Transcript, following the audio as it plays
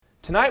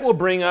tonight will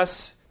bring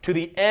us to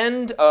the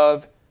end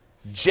of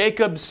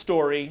Jacob's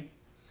story.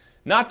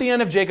 Not the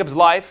end of Jacob's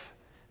life.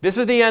 This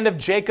is the end of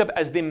Jacob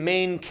as the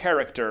main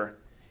character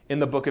in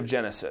the book of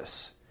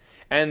Genesis.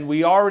 And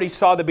we already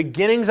saw the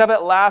beginnings of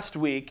it last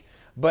week,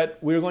 but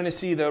we're going to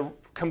see the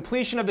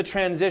completion of the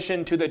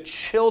transition to the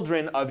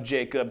children of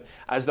Jacob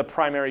as the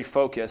primary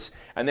focus.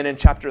 And then in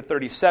chapter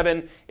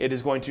 37, it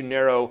is going to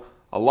narrow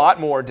a lot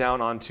more down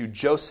onto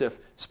Joseph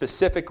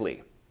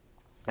specifically.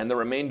 And the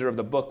remainder of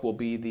the book will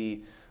be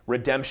the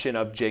redemption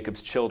of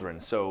Jacob's children.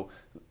 So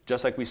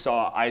just like we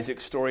saw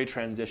Isaac's story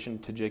transition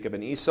to Jacob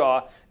and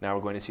Esau, now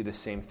we're going to see the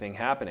same thing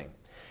happening.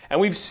 And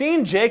we've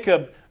seen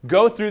Jacob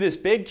go through this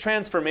big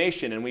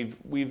transformation, and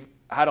we've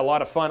had a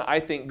lot of fun, I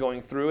think, going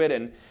through it.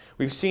 And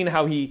we've seen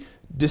how he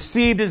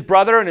deceived his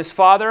brother and his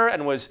father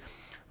and was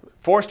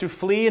forced to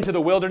flee into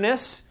the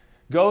wilderness.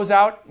 Goes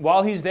out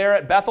while he's there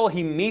at Bethel.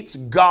 He meets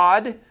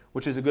God,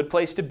 which is a good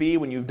place to be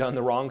when you've done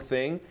the wrong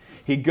thing.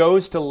 He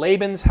goes to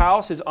Laban's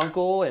house, his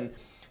uncle, and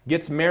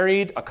gets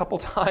married a couple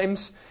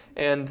times.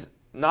 And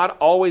not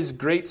always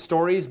great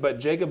stories, but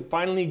Jacob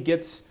finally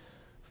gets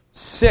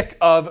sick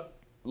of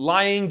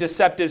lying,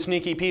 deceptive,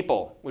 sneaky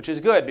people, which is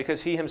good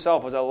because he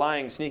himself was a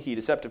lying, sneaky,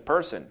 deceptive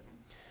person.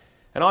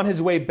 And on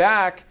his way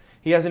back,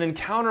 he has an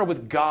encounter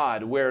with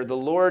God where the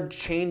Lord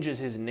changes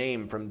his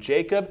name from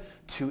Jacob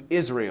to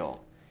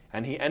Israel.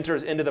 And he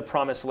enters into the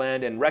promised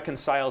land and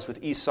reconciles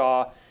with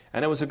Esau.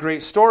 And it was a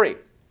great story.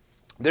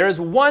 There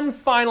is one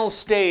final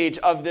stage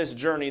of this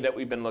journey that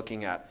we've been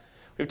looking at.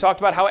 We've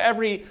talked about how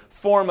every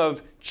form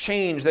of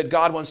change that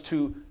God wants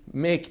to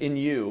make in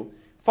you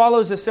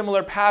follows a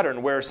similar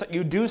pattern where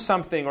you do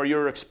something or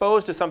you're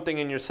exposed to something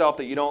in yourself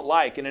that you don't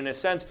like. And in a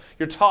sense,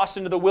 you're tossed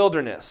into the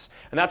wilderness.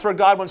 And that's where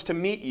God wants to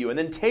meet you and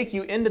then take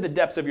you into the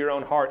depths of your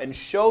own heart and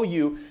show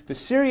you the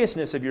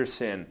seriousness of your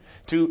sin,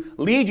 to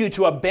lead you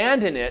to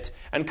abandon it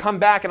and come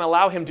back and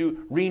allow him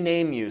to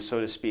rename you, so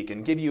to speak,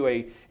 and give you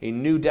a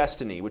new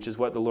destiny, which is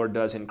what the Lord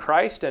does in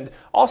Christ and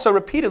also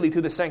repeatedly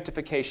through the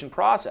sanctification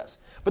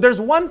process. But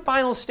there's one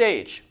final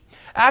stage.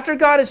 After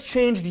God has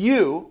changed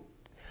you,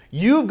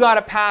 you've got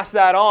to pass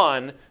that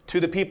on to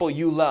the people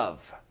you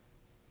love.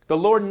 The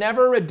Lord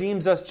never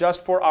redeems us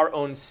just for our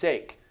own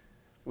sake.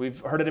 We've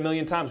heard it a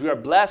million times. We are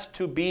blessed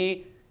to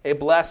be a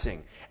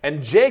blessing.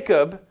 And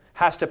Jacob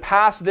has to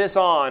pass this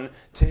on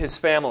to his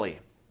family.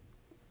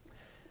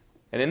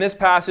 And in this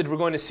passage, we're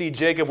going to see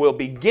Jacob will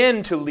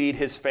begin to lead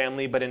his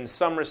family, but in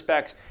some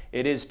respects,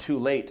 it is too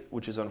late,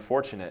 which is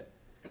unfortunate.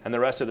 And the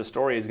rest of the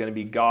story is going to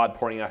be God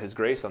pouring out his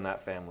grace on that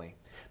family.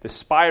 The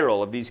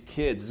spiral of these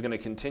kids is going to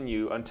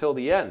continue until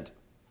the end.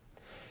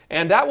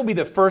 And that will be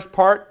the first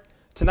part.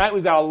 Tonight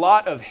we've got a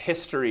lot of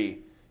history,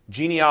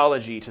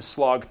 genealogy to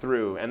slog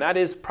through, and that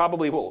is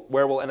probably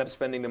where we'll end up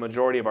spending the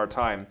majority of our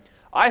time.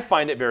 I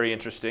find it very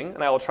interesting,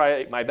 and I will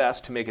try my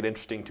best to make it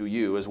interesting to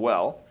you as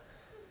well.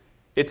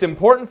 It's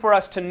important for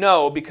us to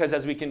know because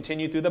as we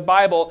continue through the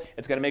Bible,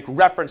 it's going to make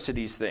reference to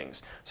these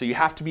things. So you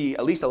have to be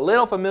at least a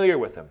little familiar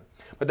with them.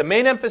 But the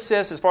main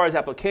emphasis as far as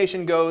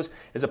application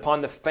goes is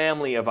upon the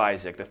family of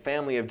Isaac, the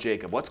family of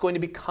Jacob. What's going to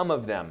become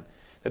of them?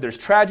 That there's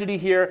tragedy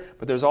here,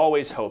 but there's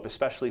always hope,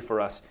 especially for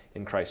us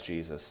in Christ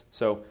Jesus.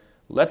 So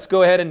let's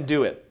go ahead and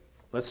do it.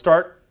 Let's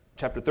start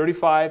chapter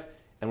 35,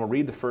 and we'll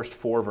read the first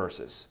 4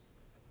 verses.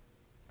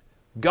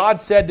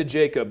 God said to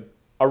Jacob,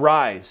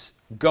 "Arise,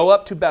 go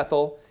up to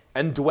Bethel,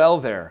 and dwell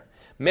there.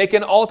 Make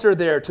an altar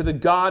there to the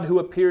God who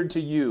appeared to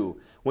you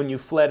when you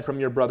fled from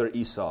your brother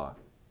Esau."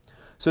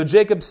 So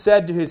Jacob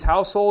said to his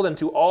household and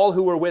to all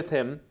who were with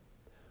him,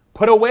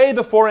 "Put away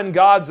the foreign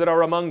gods that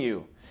are among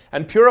you,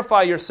 and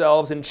purify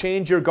yourselves and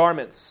change your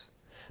garments.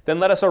 Then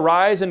let us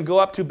arise and go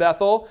up to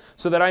Bethel,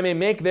 so that I may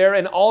make there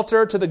an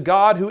altar to the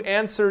God who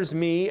answers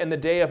me in the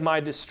day of my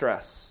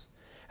distress,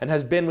 and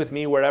has been with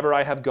me wherever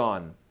I have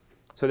gone."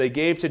 So they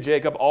gave to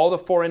Jacob all the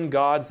foreign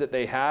gods that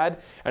they had,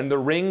 and the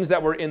rings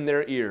that were in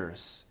their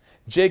ears.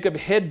 Jacob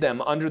hid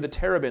them under the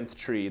terebinth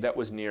tree that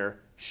was near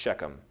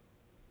Shechem.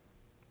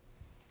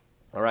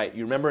 All right,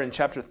 you remember in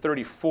chapter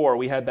 34,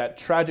 we had that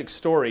tragic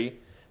story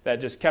that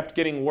just kept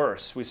getting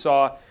worse. We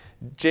saw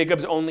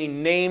Jacob's only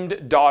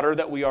named daughter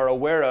that we are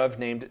aware of,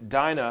 named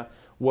Dinah,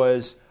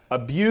 was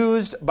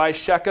abused by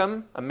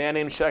Shechem. A man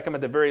named Shechem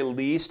at the very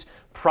least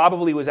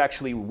probably was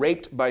actually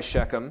raped by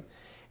Shechem.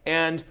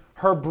 And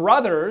her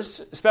brothers,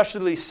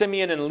 especially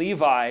Simeon and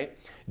Levi,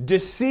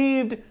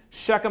 deceived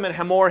Shechem and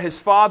Hamor, his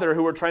father,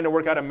 who were trying to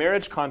work out a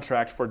marriage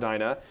contract for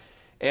Dinah,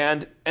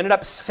 and ended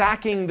up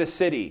sacking the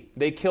city.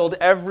 They killed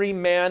every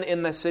man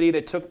in the city.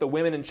 They took the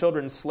women and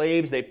children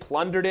slaves. They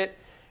plundered it,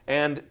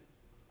 and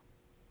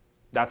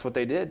that's what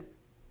they did.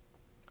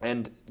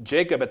 And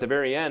Jacob, at the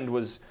very end,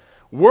 was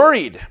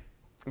worried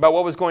about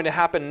what was going to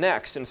happen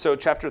next. And so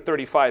chapter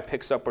 35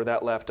 picks up where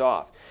that left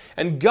off.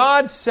 And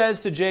God says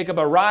to Jacob,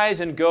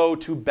 "Arise and go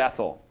to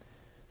Bethel."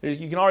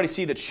 You can already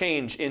see the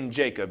change in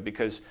Jacob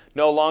because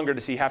no longer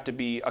does he have to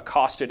be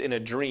accosted in a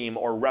dream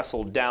or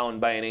wrestled down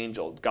by an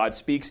angel. God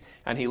speaks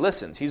and he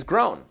listens. He's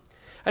grown.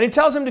 And he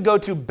tells him to go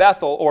to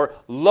Bethel, or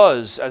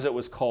Luz as it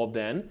was called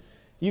then.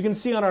 You can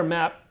see on our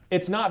map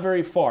It's not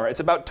very far. It's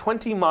about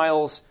 20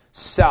 miles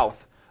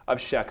south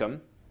of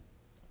Shechem.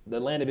 The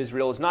land of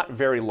Israel is not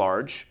very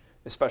large,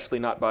 especially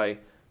not by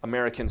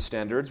American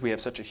standards. We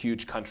have such a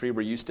huge country.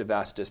 We're used to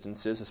vast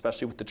distances,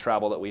 especially with the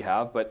travel that we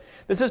have. But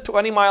this is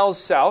 20 miles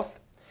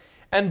south.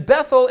 And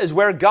Bethel is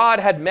where God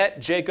had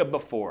met Jacob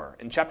before,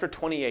 in chapter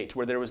 28,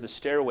 where there was the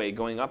stairway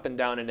going up and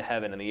down into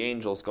heaven and the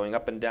angels going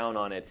up and down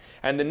on it.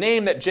 And the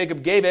name that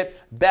Jacob gave it,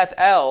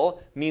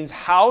 Bethel, means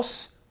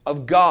house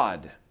of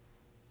God.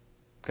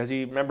 Because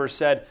he, remember,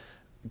 said,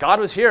 God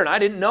was here and I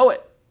didn't know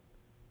it.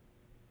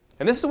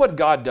 And this is what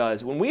God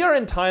does. When we are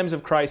in times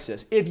of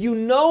crisis, if you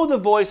know the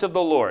voice of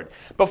the Lord,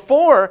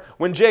 before,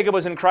 when Jacob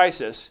was in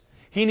crisis,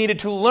 he needed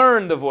to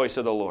learn the voice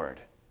of the Lord.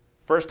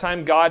 First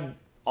time God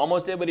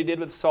almost did what he did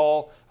with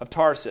Saul of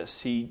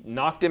Tarsus. He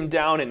knocked him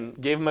down and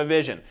gave him a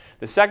vision.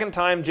 The second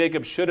time,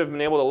 Jacob should have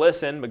been able to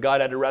listen, but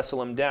God had to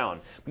wrestle him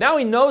down. But now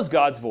he knows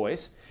God's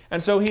voice,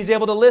 and so he's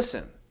able to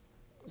listen.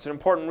 It's an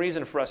important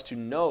reason for us to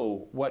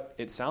know what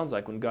it sounds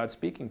like when God's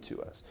speaking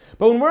to us.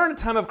 But when we're in a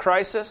time of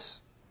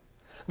crisis,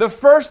 the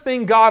first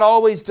thing God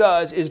always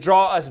does is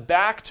draw us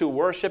back to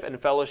worship and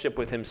fellowship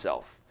with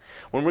himself.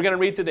 When we're going to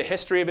read through the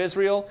history of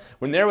Israel,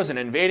 when there was an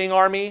invading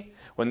army,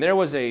 when there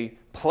was a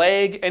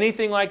plague,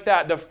 anything like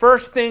that, the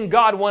first thing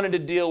God wanted to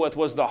deal with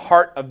was the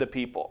heart of the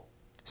people.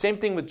 Same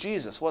thing with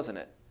Jesus, wasn't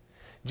it?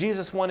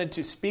 Jesus wanted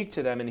to speak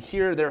to them and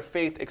hear their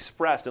faith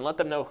expressed and let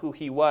them know who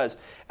he was,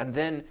 and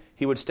then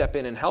he would step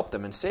in and help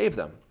them and save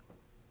them.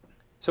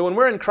 So when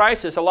we're in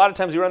crisis, a lot of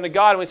times we run to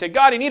God and we say,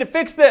 God, you need to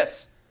fix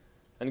this.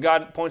 And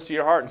God points to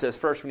your heart and says,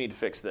 first we need to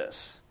fix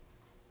this.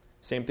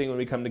 Same thing when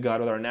we come to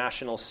God with our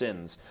national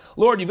sins.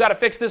 Lord, you've got to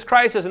fix this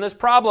crisis and this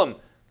problem.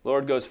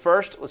 Lord goes,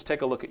 first, let's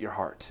take a look at your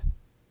heart.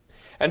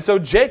 And so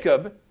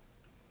Jacob,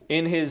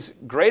 in his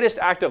greatest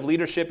act of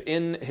leadership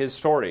in his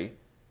story,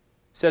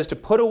 says to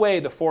put away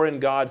the foreign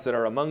gods that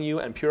are among you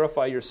and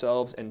purify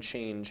yourselves and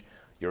change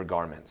your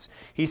garments.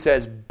 He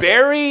says,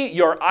 bury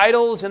your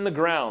idols in the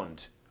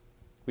ground.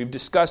 We've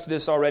discussed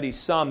this already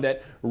some,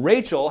 that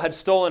Rachel had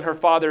stolen her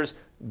father's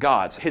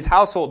gods, his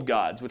household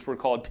gods, which were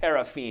called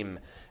teraphim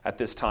at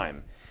this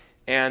time.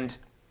 And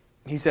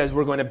he says,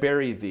 we're going to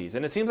bury these.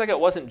 And it seems like it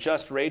wasn't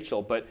just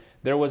Rachel, but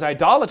there was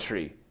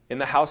idolatry in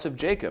the house of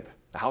Jacob,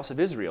 the house of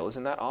Israel.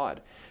 Isn't that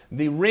odd?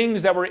 The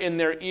rings that were in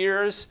their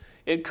ears,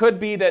 it could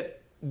be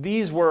that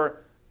these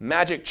were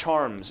magic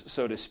charms,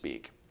 so to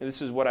speak. And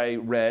this is what I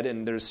read,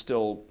 and there's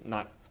still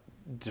not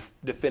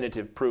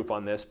definitive proof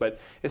on this, but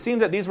it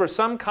seems that these were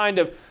some kind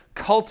of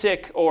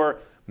cultic or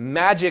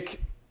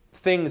magic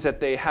things that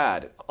they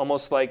had,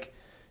 almost like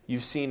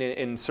you've seen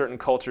in certain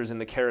cultures in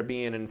the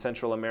Caribbean and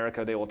Central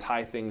America. They will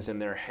tie things in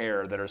their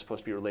hair that are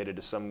supposed to be related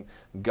to some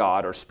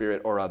god or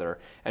spirit or other.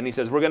 And he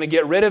says, we're going to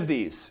get rid of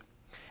these.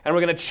 And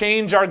we're going to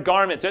change our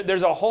garments.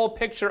 There's a whole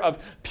picture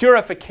of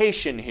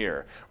purification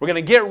here. We're going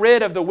to get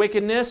rid of the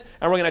wickedness,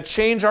 and we're going to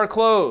change our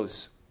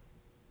clothes.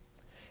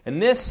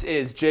 And this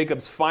is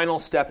Jacob's final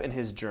step in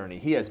his journey.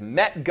 He has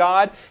met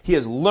God. He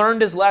has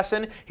learned his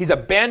lesson. He's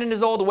abandoned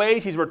his old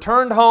ways. He's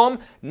returned home.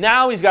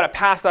 Now he's got to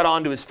pass that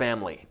on to his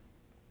family.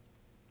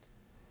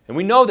 And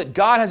we know that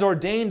God has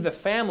ordained the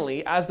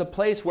family as the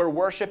place where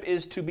worship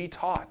is to be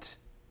taught.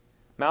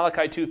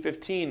 Malachi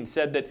 2:15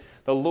 said that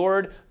the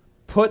Lord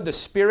put the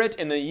Spirit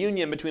in the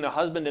union between a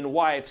husband and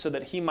wife so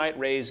that he might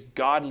raise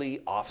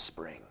godly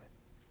offspring.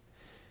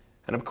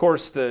 And of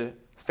course, the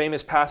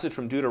famous passage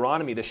from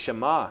Deuteronomy, the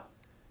Shema,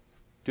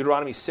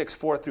 Deuteronomy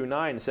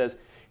 6:4-9 says,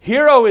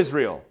 Hear, O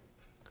Israel,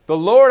 the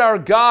Lord our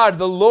God,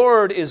 the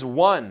Lord is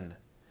one.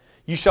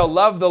 You shall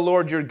love the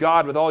Lord your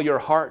God with all your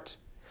heart,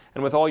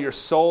 and with all your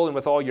soul, and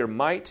with all your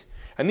might.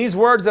 And these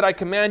words that I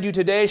command you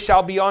today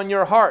shall be on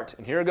your heart.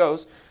 And here it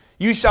goes.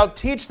 You shall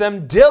teach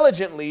them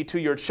diligently to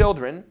your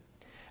children,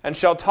 and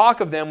shall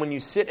talk of them when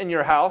you sit in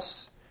your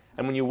house,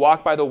 and when you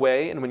walk by the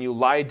way, and when you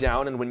lie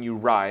down, and when you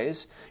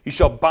rise. You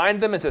shall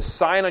bind them as a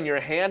sign on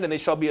your hand, and they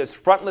shall be as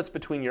frontlets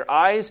between your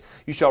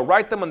eyes. You shall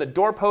write them on the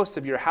doorposts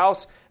of your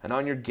house and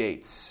on your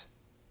gates.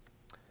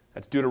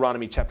 That's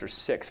Deuteronomy chapter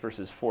 6,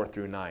 verses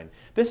 4-9.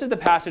 This is the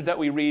passage that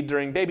we read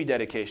during baby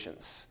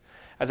dedications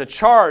as a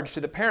charge to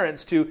the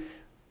parents to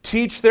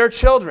teach their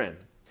children.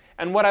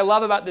 And what I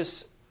love about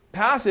this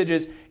passage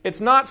is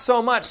it's not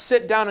so much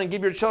sit down and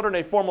give your children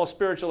a formal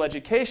spiritual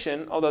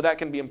education, although that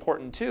can be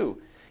important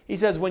too. He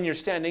says when you're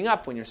standing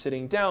up, when you're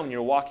sitting down, when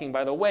you're walking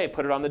by the way,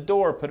 put it on the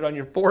door, put it on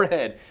your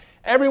forehead.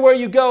 Everywhere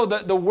you go,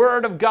 the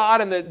Word of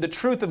God and the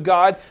truth of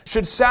God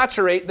should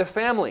saturate the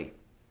family.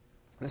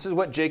 This is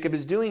what Jacob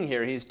is doing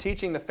here. He's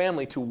teaching the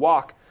family to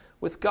walk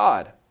with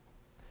God.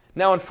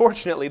 Now,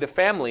 unfortunately, the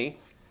family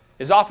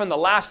is often the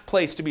last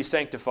place to be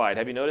sanctified.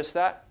 Have you noticed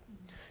that?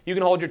 You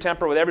can hold your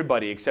temper with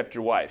everybody except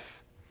your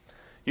wife.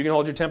 You can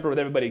hold your temper with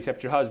everybody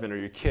except your husband or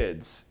your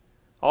kids.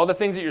 All the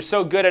things that you're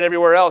so good at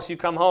everywhere else, you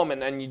come home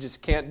and you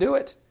just can't do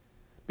it.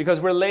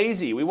 Because we're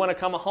lazy. We want to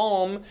come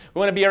home. We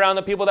want to be around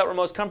the people that we're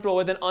most comfortable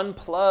with and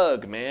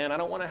unplug, man. I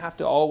don't want to have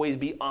to always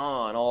be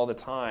on all the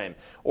time.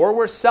 Or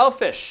we're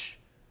selfish.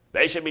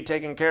 They should be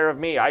taking care of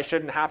me. I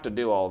shouldn't have to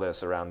do all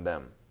this around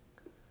them.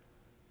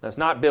 That's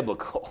not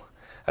biblical.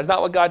 That's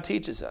not what God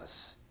teaches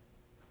us.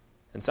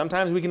 And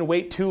sometimes we can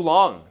wait too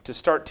long to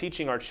start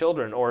teaching our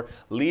children or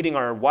leading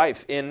our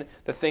wife in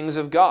the things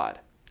of God.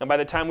 And by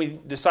the time we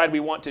decide we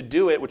want to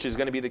do it, which is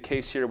going to be the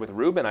case here with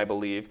Reuben, I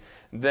believe,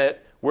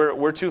 that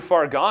we're too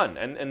far gone.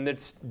 And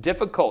it's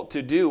difficult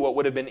to do what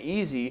would have been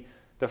easy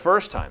the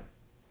first time.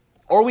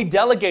 Or we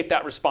delegate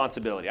that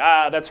responsibility.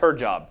 That's her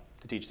job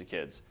to teach the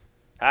kids.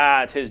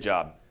 It's his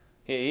job.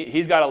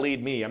 He's got to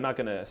lead me. I'm not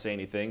going to say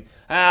anything.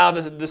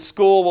 The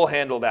school will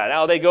handle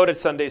that. They go to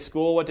Sunday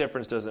school. What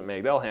difference does it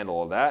make? They'll handle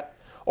all that.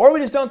 Or we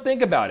just don't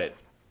think about it.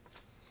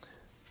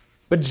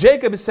 But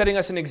Jacob is setting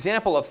us an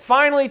example of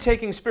finally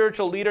taking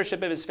spiritual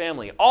leadership of his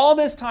family. All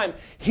this time,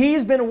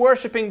 he's been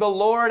worshiping the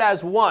Lord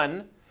as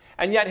one,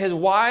 and yet his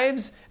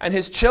wives and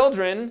his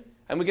children,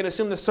 and we can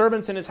assume the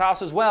servants in his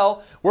house as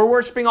well, were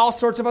worshiping all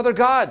sorts of other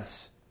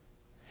gods.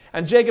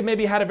 And Jacob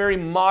maybe had a very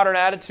modern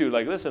attitude,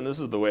 like, listen, this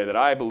is the way that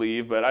I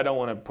believe, but I don't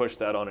want to push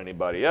that on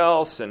anybody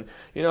else. And,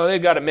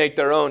 they've got to make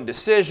their own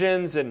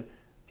decisions, and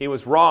he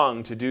was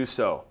wrong to do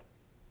so.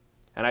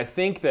 And I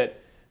think that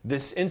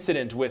this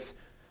incident with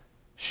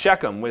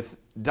Shechem, with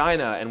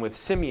Dinah, and with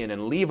Simeon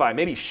and Levi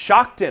maybe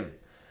shocked him.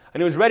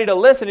 And he was ready to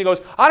listen. He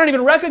goes, I don't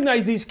even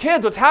recognize these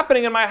kids. What's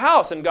happening in my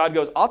house? And God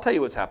goes, I'll tell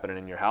you what's happening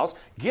in your house.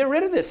 Get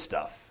rid of this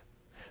stuff.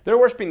 They're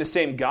worshiping the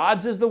same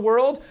gods as the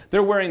world.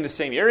 They're wearing the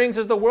same earrings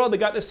as the world. They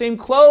got the same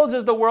clothes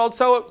as the world.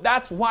 So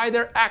that's why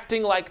they're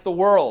acting like the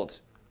world.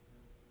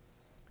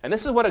 And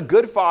this is what a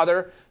good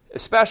father,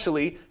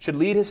 especially, should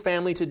lead his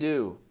family to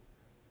do.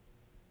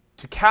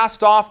 To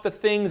cast off the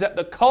things that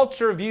the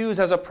culture views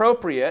as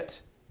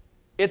appropriate,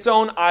 its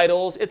own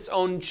idols, its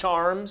own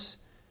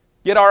charms,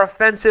 yet are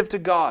offensive to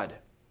God.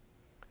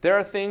 There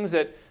are things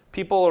that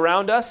people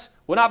around us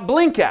will not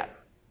blink at.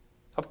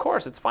 Of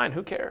course, it's fine.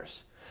 Who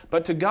cares?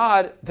 But to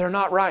God, they're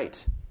not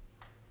right.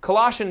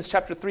 Colossians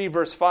chapter 3,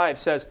 verse 5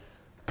 says,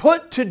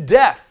 put to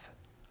death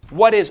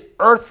what is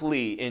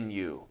earthly in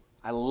you.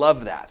 I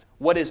love that.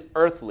 What is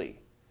earthly?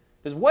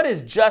 Because what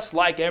is just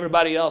like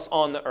everybody else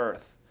on the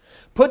earth?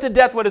 Put to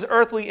death what is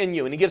earthly in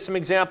you. And he gives some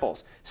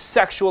examples.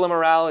 Sexual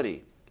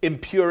immorality,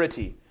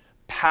 impurity,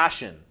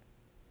 passion.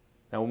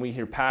 Now, when we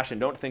hear passion,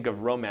 don't think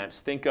of romance.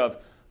 Think of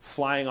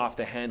flying off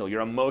the handle.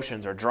 Your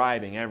emotions are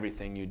driving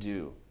everything you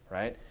do,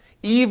 right?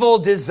 Evil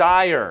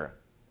desire.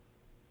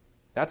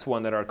 That's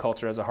one that our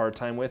culture has a hard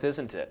time with,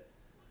 isn't it?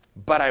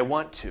 But I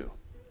want to.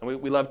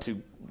 And we love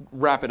to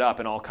wrap it up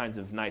in all kinds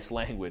of nice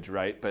language,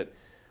 right? But,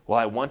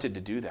 I wanted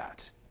to do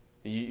that.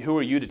 Who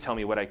are you to tell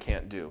me what I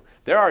can't do?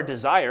 There are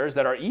desires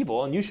that are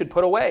evil and you should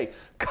put away.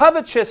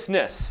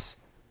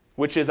 Covetousness,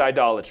 which is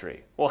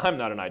idolatry. Well, I'm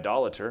not an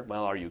idolater.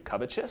 Well, are you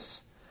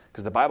covetous?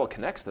 Because the Bible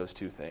connects those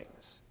two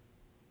things.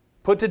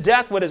 Put to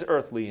death what is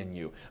earthly in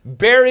you.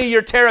 Bury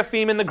your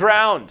teraphim in the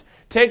ground.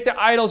 Take the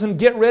idols and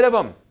get rid of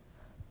them.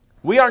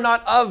 We are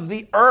not of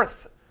the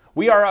earth.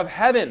 We are of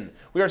heaven.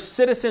 We are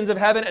citizens of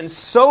heaven and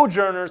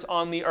sojourners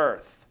on the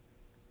earth.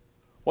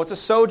 What's a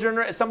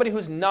sojourner? It's somebody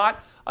who's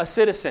not a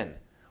citizen.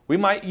 We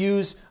might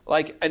use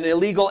like an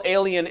illegal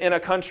alien in a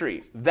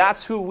country.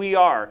 That's who we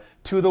are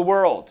to the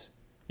world.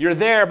 You're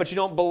there, but you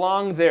don't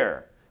belong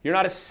there. You're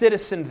not a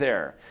citizen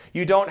there.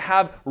 You don't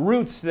have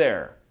roots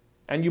there.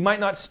 And you might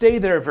not stay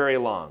there very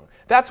long.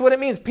 That's what it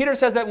means. Peter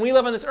says that when we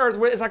live on this earth,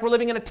 it's like we're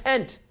living in a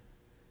tent.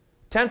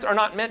 Tents are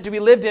not meant to be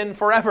lived in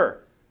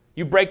forever.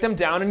 You break them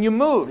down and you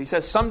move. He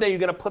says someday you're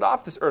going to put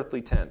off this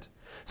earthly tent.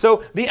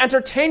 So the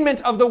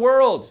entertainment of the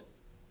world,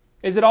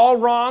 is it all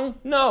wrong?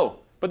 No.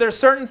 But there are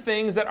certain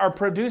things that are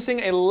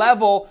producing a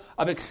level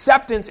of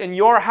acceptance in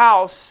your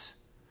house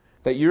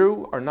that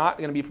you are not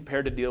going to be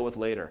prepared to deal with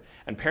later.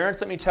 And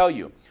parents, let me tell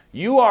you,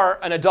 you are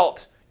an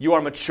adult. You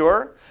are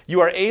mature. You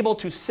are able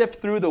to sift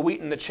through the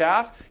wheat and the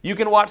chaff. You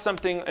can watch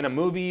something in a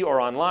movie or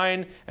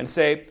online and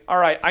say, all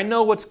right, I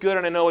know what's good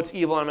and I know what's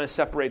evil and I'm going to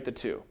separate the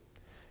two.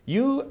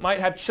 You might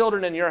have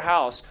children in your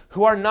house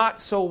who are not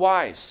so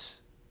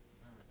wise.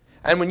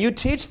 And when you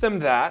teach them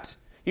that,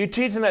 you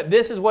teach them that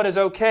this is what is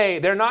okay,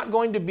 they're not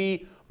going to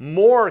be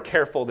more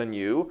careful than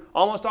you.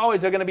 Almost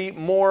always they're going to be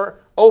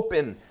more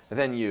open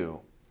than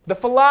you. The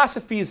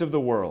philosophies of the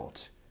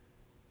world.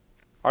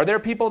 Are there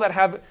people that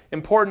have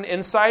important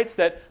insights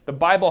that the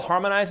Bible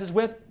harmonizes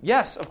with?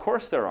 Yes, of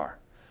course there are.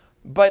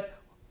 But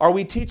are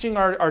we teaching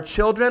our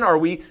children? Are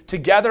we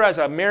together as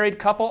a married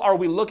couple? Are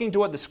we looking to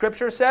what the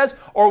Scripture says?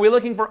 Or are we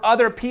looking for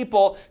other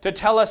people to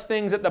tell us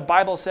things that the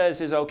Bible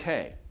says is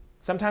okay?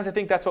 Sometimes I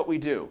think that's what we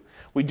do.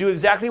 We do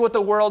exactly what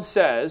the world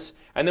says,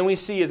 and then we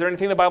see, is there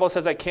anything the Bible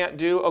says I can't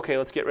do? Okay,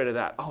 let's get rid of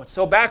that. Oh, it's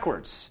so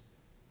backwards.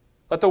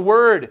 Let the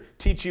Word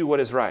teach you what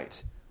is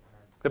right.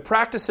 The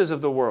practices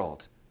of the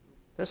world.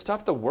 There's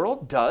stuff the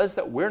world does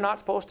that we're not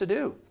supposed to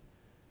do.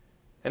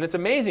 And it's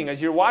amazing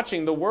as you're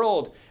watching the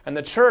world and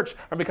the church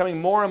are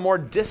becoming more and more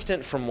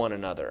distant from one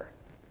another.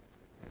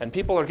 And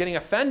people are getting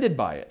offended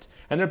by it.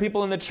 And there are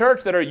people in the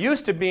church that are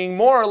used to being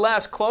more or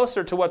less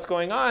closer to what's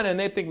going on, and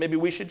they think maybe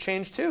we should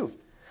change too.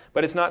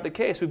 But it's not the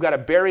case. We've got to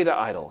bury the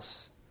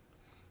idols.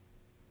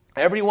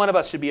 Every one of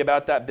us should be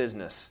about that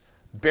business.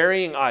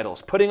 burying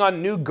idols, putting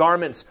on new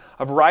garments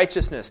of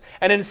righteousness,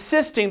 and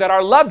insisting that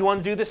our loved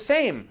ones do the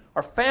same,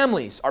 our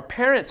families, our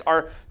parents,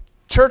 our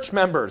church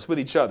members with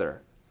each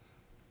other.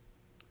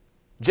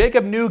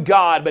 Jacob knew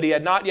God, but he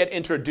had not yet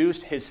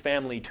introduced his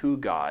family to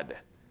God.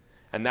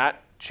 And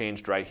that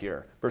changed right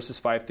here. Verses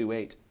 5 through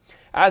 8.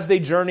 As they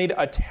journeyed,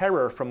 a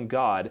terror from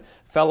God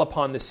fell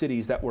upon the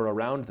cities that were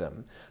around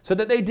them, so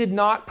that they did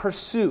not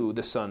pursue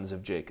the sons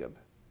of Jacob.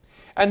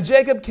 And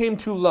Jacob came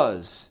to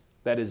Luz,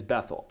 that is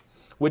Bethel,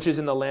 which is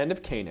in the land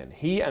of Canaan,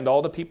 he and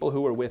all the people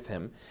who were with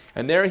him.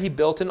 And there he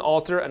built an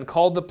altar and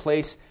called the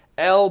place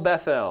El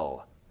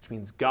Bethel, which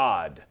means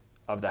God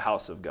of the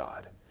house of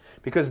God,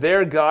 because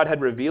there God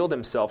had revealed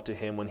himself to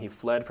him when he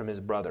fled from his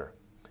brother.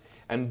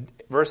 And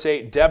verse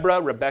 8,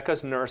 Deborah,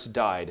 Rebekah's nurse,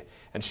 died,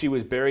 and she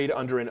was buried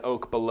under an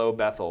oak below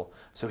Bethel.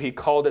 So he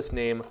called its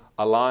name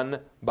Alan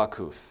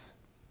Bakuth,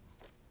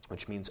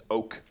 which means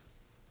oak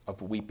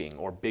of weeping,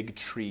 or big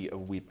tree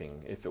of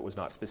weeping. If it was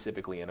not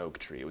specifically an oak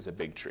tree, it was a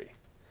big tree.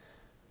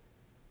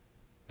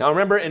 Now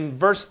remember, in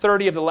verse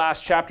 30 of the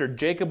last chapter,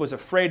 Jacob was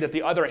afraid that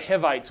the other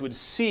Hivites would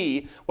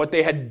see what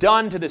they had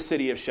done to the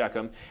city of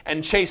Shechem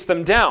and chase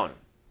them down.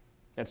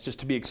 That's just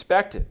to be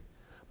expected.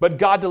 But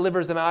God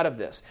delivers them out of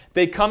this.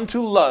 They come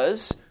to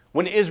Luz.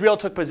 When Israel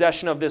took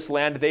possession of this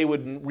land, they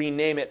would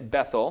rename it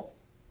Bethel.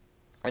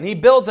 And he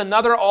builds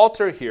another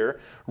altar here,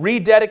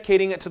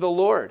 rededicating it to the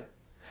Lord.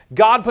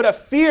 God put a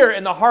fear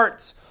in the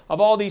hearts of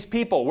all these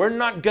people. We're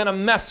not going to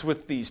mess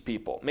with these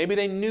people. Maybe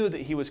they knew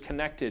that he was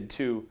connected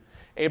to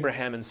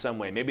Abraham in some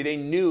way. Maybe they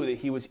knew that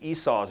he was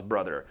Esau's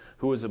brother,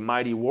 who was a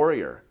mighty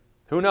warrior.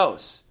 Who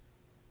knows?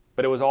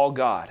 But it was all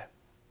God.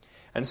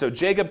 And so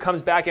Jacob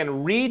comes back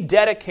and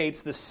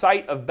rededicates the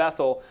site of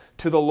Bethel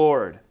to the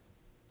Lord.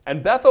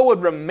 And Bethel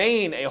would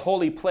remain a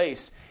holy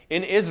place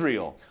in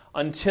Israel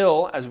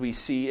until, as we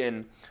see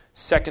in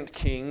 2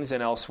 Kings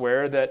and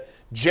elsewhere, that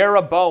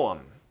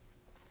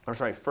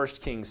 1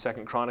 Kings, 2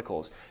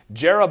 Chronicles,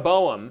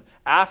 Jeroboam,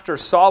 after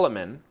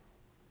Solomon,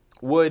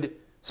 would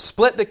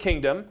split the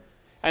kingdom,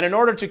 and in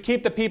order to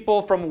keep the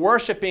people from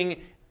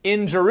worshiping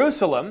in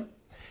Jerusalem,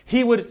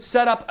 he would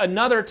set up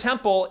another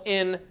temple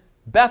in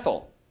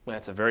Bethel. Well,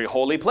 that's a very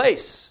holy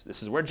place.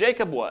 This is where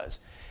Jacob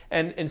was.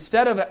 And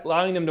instead of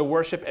allowing them to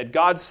worship at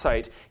God's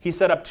site, he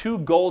set up 2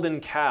 golden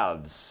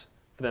calves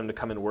for them to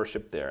come and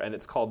worship there. And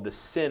it's called the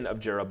sin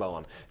of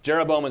Jeroboam.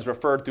 Jeroboam is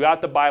referred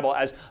throughout the Bible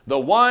as the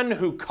one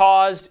who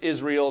caused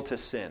Israel to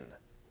sin.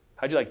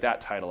 How'd you like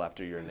that title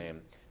after your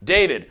name?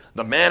 David,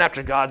 the man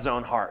after God's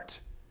own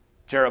heart.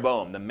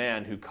 Jeroboam, the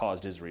man who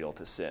caused Israel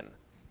to sin.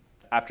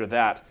 After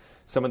that,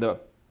 some of the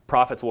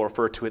prophets will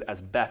refer to it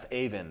as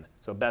Beth-aven.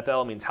 So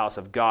Bethel means house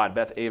of God.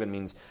 Beth-aven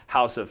means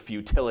house of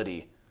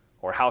futility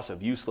or house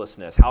of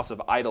uselessness. House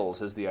of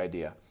idols is the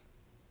idea.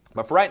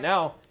 But for right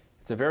now,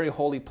 it's a very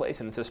holy place,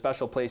 and it's a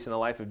special place in the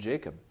life of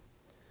Jacob.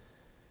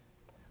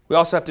 We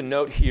also have to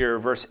note here,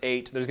 verse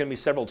 8, there's going to be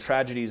several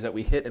tragedies that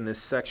we hit in this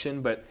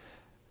section, but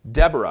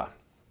Deborah,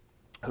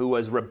 who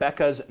was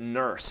Rebekah's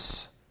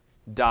nurse,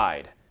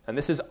 died. And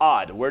this is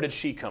odd. Where did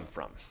she come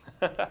from?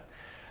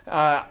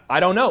 I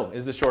don't know,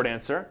 is the short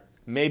answer.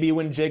 Maybe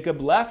when Jacob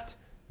left,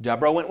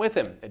 Deborah went with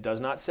him. It does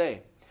not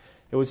say.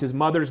 It was his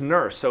mother's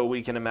nurse. So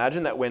we can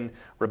imagine that when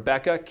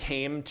Rebekah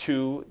came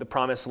to the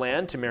promised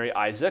land to marry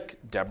Isaac,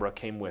 Deborah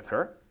came with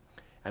her.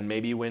 And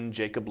maybe when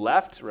Jacob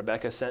left,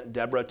 Rebekah sent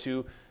Deborah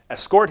to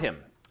escort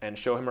him and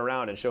show him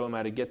around and show him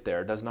how to get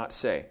there. It does not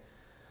say.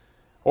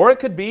 Or it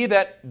could be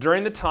that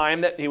during the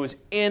time that he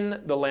was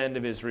in the land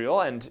of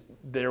Israel, and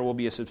there will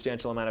be a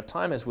substantial amount of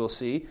time, as we'll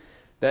see,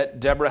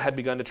 that Deborah had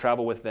begun to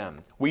travel with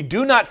them. We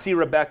do not see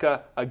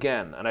Rebekah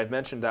again, and I've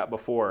mentioned that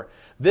before.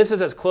 This is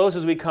as close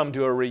as we come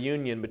to a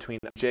reunion between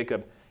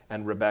Jacob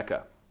and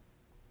Rebekah.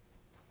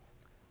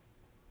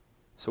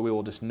 So we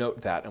will just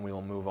note that and we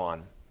will move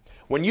on.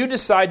 When you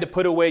decide to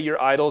put away your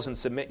idols and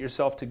submit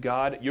yourself to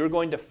God, you're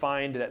going to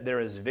find that there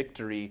is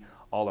victory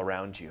all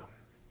around you.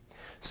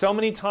 So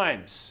many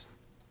times,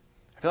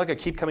 I feel like I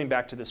keep coming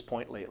back to this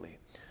point lately.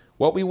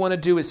 What we want to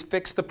do is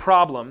fix the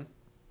problem,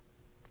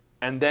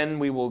 and then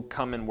we will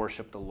come and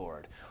worship the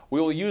Lord. We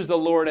will use the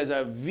Lord as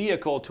a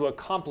vehicle to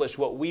accomplish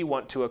what we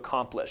want to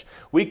accomplish.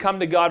 We come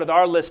to God with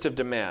our list of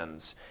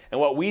demands and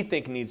what we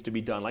think needs to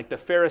be done, like the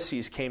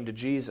Pharisees came to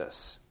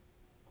Jesus.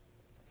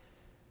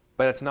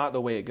 But it's not the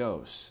way it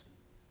goes.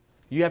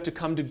 You have to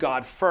come to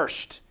God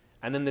first,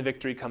 and then the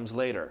victory comes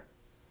later.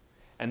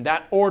 And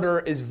that order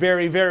is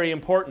very, very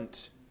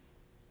important.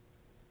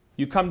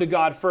 You come to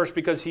God first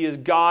because He is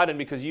God and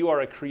because you are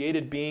a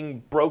created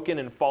being broken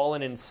and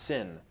fallen in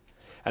sin.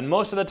 And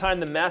most of the time,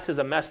 the mess is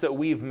a mess that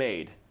we've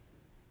made.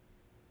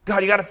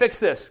 God, you got to fix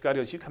this. God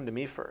goes, you come to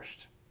me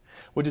first.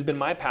 Which has been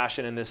my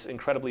passion in this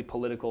incredibly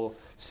political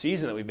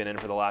season that we've been in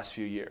for the last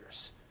few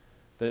years.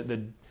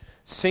 The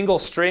single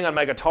string on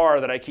my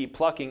guitar that I keep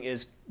plucking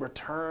is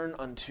return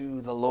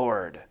unto the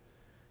Lord.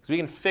 Because we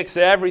can fix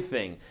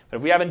everything. But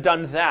if we haven't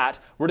done that,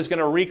 we're just going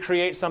to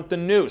recreate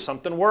something new,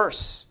 something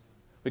worse.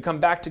 We come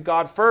back to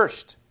God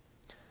first.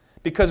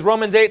 Because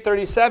Romans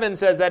 8:37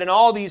 says that in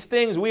all these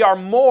things we are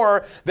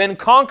more than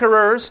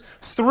conquerors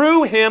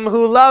through him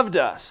who loved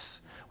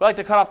us. We like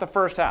to cut off the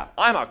first half.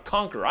 I'm a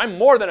conqueror. I'm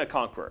more than a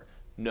conqueror.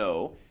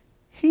 No,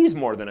 he's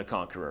more than a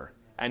conqueror.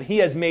 And he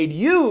has made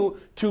you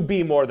to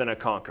be more than a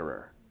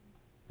conqueror.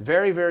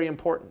 Very, very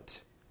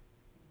important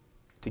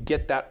to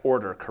get that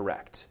order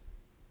correct.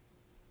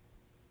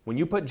 When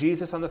you put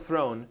Jesus on the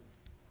throne,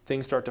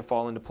 things start to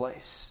fall into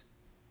place.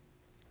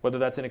 Whether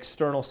that's an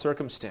external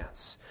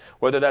circumstance,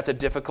 whether that's a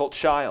difficult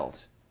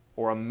child,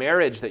 or a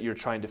marriage that you're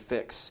trying to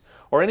fix,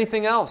 or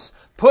anything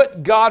else.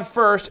 Put God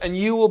first and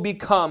you will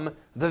become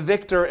the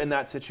victor in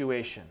that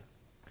situation.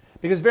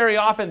 Because very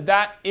often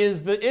that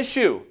is the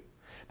issue,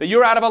 that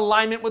you're out of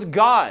alignment with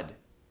God.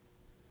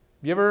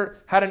 Have you ever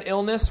had an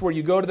illness where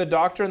you go to the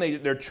doctor and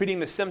they're treating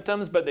the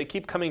symptoms, but they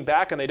keep coming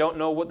back and they don't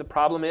know what the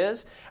problem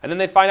is? And then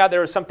they find out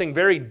there is something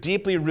very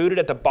deeply rooted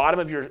at the bottom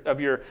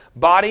of your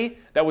body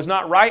that was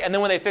not right. And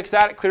then when they fix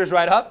that, it clears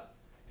right up.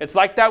 It's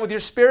like that with your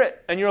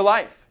spirit and your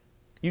life.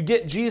 You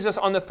get Jesus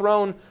on the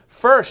throne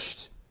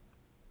first.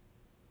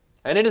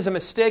 And it is a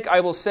mistake, I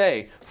will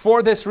say,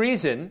 for this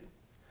reason,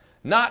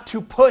 not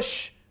to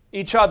push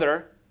each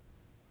other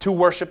to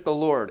worship the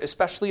Lord,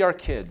 especially our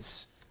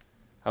kids.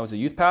 I was a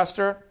youth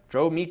pastor.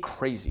 Drove me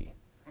crazy.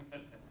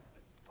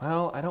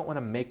 Well, I don't want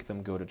to make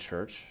them go to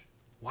church.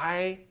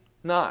 Why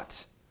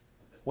not?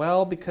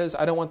 Well, because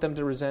I don't want them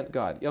to resent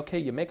God. Okay,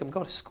 you make them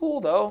go to school,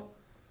 though.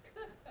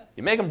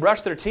 You make them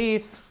brush their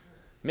teeth.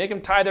 You make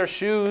them tie their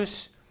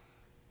shoes.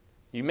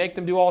 You make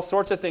them do all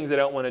sorts of things they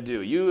don't want to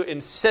do. You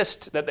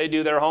insist that they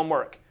do their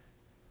homework.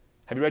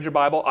 Have you read your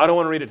Bible? I don't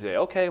want to read it today.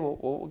 Okay,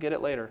 we'll get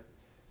it later.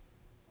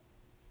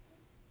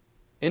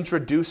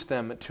 Introduce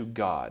them to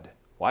God.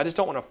 Well, I just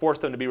don't want to force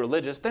them to be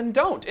religious. Then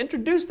don't.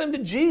 Introduce them to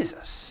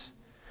Jesus.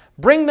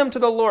 Bring them to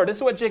the Lord. This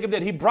is what Jacob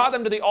did. He brought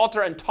them to the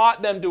altar and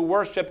taught them to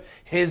worship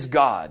his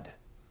God.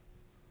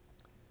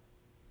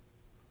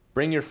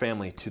 Bring your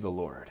family to the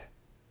Lord,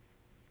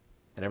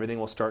 and everything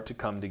will start to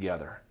come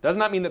together. Does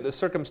not mean that the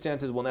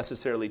circumstances will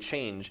necessarily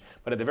change,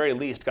 but at the very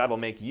least, God will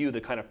make you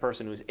the kind of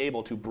person who is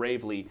able to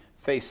bravely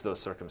face those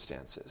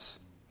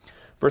circumstances.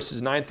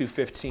 Verses 9 through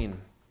 15.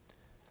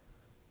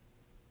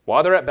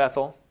 While they're at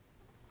Bethel,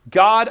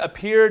 God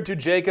appeared to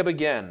Jacob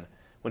again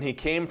when he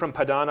came from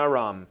Padan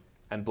Aram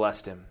and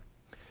blessed him.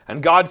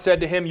 And God said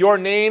to him, "Your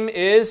name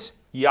is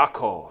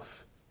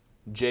Yaakov."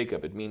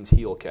 Jacob, it means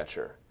heel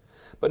catcher.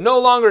 "But no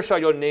longer shall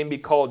your name be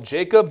called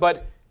Jacob,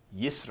 but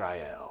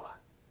Yisrael."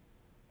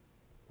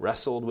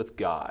 Wrestled with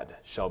God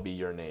shall be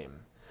your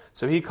name.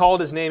 So he called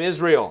his name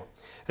Israel.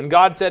 And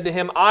God said to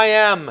him, "I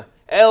am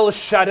El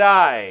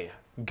Shaddai,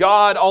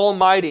 God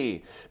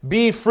Almighty.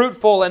 Be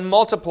fruitful and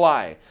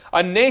multiply.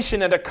 A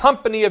nation and a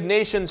company of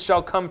nations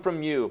shall come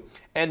from you,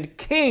 and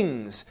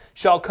kings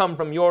shall come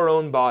from your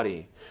own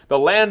body. The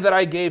land that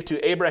I gave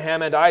to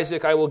Abraham and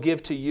Isaac I will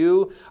give to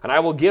you, and I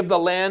will give the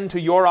land to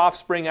your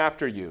offspring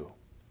after you."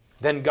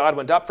 Then God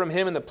went up from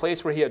him in the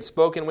place where he had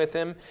spoken with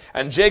him,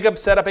 and Jacob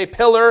set up a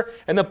pillar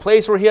in the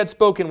place where he had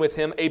spoken with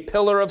him, a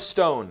pillar of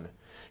stone.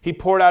 He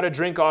poured out a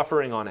drink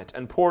offering on it,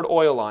 and poured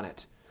oil on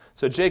it.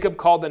 So Jacob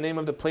called the name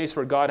of the place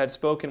where God had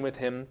spoken with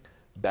him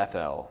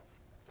Bethel.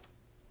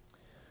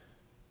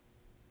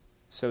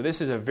 So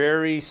this is a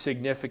very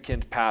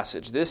significant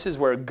passage. This is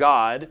where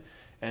God,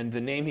 and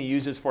the name he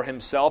uses for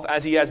himself,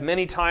 as he has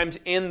many times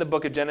in the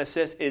book of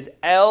Genesis, is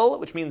El,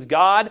 which means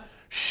God,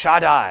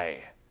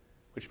 Shaddai,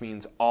 which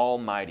means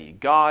Almighty,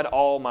 God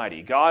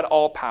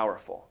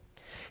all-powerful.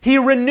 He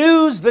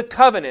renews the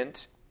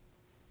covenant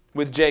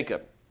with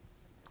Jacob.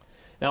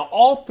 Now,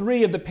 all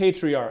three of the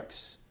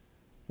patriarchs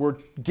were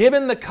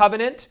given the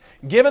covenant,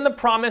 given the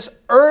promise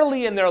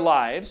early in their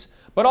lives,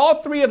 but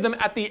all three of them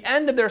at the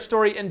end of their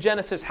story in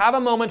Genesis have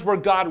a moment where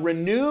God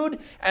renewed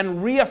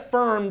and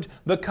reaffirmed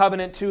the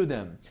covenant to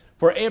them.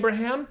 For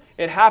Abraham,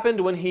 it happened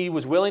when he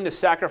was willing to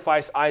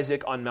sacrifice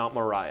Isaac on Mount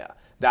Moriah.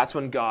 That's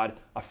when God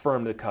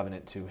affirmed the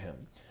covenant to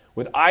him.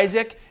 With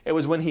Isaac, it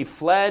was when he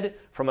fled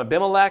from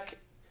Abimelech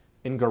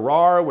in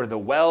Gerar, where the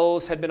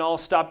wells had been all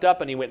stopped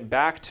up, and he went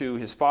back to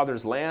his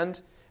father's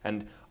land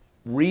and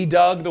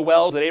redug the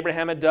wells that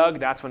Abraham had dug.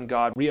 That's when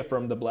God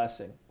reaffirmed the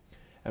blessing.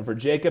 And for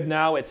Jacob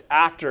now, it's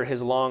after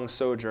his long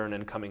sojourn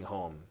and coming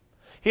home.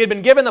 He had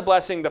been given the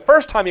blessing the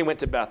first time he went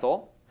to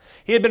Bethel.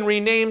 He had been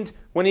renamed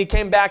when he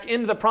came back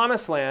into the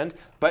promised land,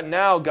 but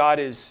now God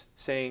is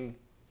saying,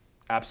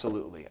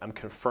 absolutely, I'm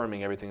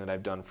confirming everything that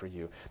I've done for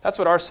you. That's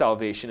what our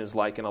salvation is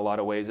like in a lot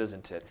of ways,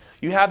 isn't it?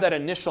 You have that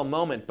initial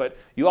moment, but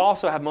you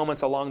also have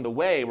moments along the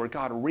way where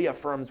God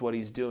reaffirms what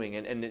he's doing.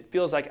 And it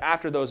feels like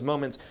after those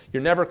moments,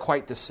 you're never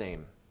quite the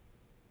same.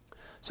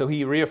 So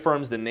he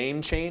reaffirms the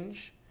name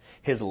change,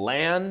 his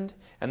land,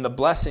 and the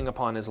blessing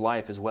upon his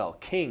life as well.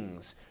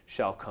 Kings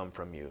shall come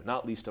from you,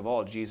 not least of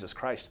all Jesus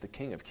Christ, the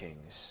King of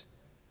Kings.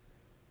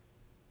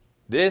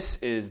 This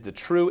is the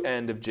true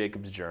end of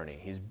Jacob's journey.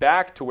 He's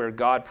back to where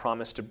God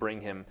promised to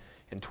bring him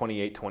in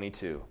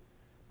 28:22.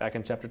 Back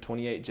in chapter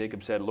 28,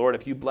 Jacob said, "Lord,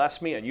 if you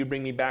bless me and you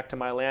bring me back to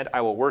my land,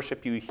 I will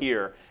worship you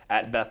here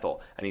at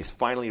Bethel." And he's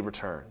finally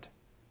returned.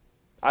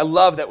 I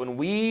love that when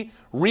we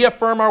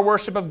reaffirm our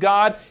worship of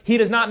God, He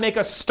does not make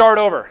us start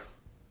over.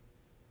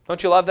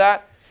 Don't you love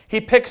that?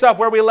 He picks up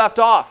where we left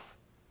off.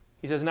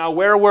 He says, now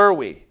where were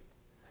we?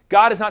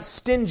 God is not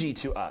stingy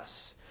to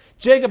us.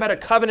 Jacob had a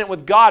covenant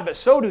with God, but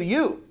so do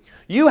you.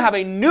 You have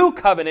a new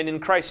covenant in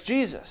Christ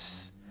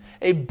Jesus.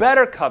 A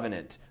better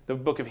covenant, the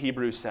book of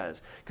Hebrews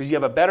says, because you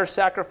have a better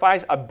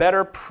sacrifice, a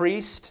better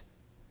priest.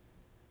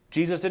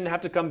 Jesus didn't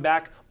have to come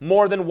back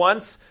more than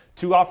once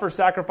to offer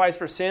sacrifice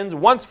for sins.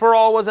 Once for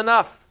all was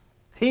enough.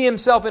 He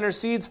Himself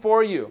intercedes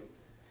for you.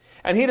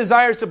 And He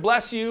desires to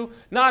bless you,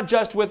 not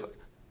just with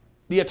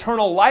the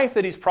eternal life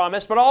that He's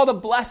promised, but all the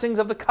blessings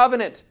of the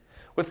covenant,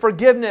 with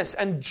forgiveness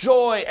and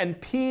joy and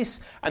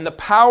peace and the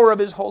power of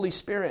His Holy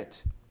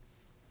Spirit.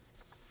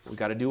 We've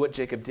got to do what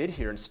Jacob did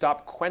here and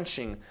stop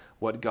quenching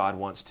what God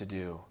wants to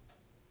do.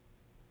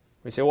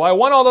 We say, well, I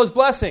want all those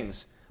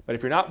blessings. But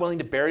if you're not willing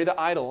to bury the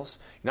idols,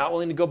 you're not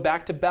willing to go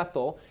back to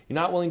Bethel, you're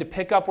not willing to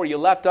pick up where you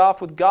left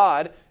off with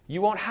God,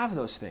 you won't have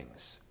those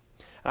things.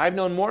 And I've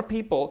known more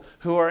people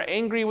who are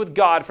angry with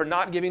God for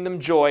not giving them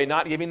joy,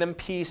 not giving them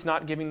peace,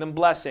 not giving them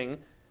blessing.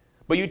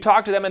 But you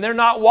talk to them and they're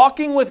not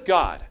walking with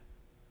God.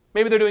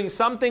 Maybe they're doing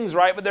some things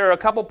right, but there are a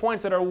couple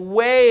points that are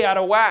way out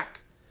of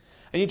whack.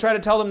 And you try to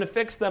tell them to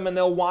fix them and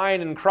they'll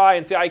whine and cry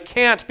and say, I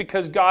can't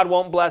because God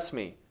won't bless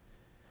me.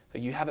 So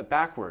you have it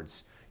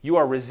backwards. You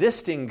are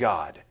resisting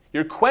God.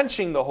 You're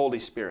quenching the Holy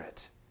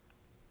Spirit.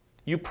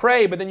 You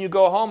pray, but then you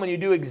go home and you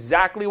do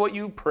exactly what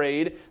you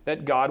prayed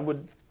that God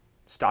would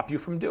stop you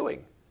from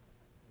doing.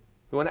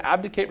 We want to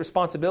abdicate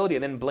responsibility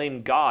and then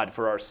blame God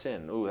for our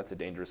sin. Ooh, that's a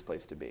dangerous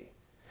place to be.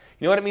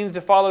 You know what it means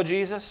to follow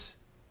Jesus?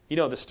 You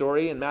know the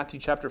story in Matthew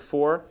chapter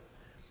 4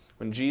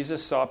 when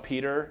Jesus saw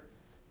Peter,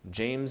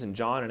 James, and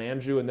John and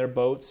Andrew in their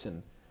boats,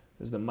 and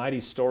there's the mighty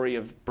story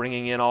of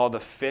bringing in all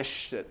the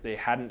fish that they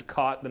hadn't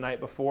caught the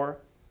night before.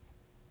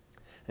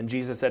 And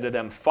Jesus said to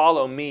them,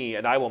 follow me,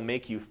 and I will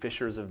make you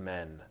fishers of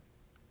men.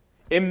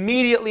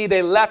 Immediately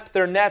they left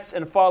their nets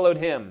and followed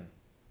Him.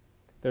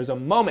 There's a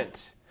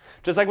moment,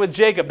 just like with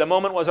Jacob, the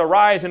moment was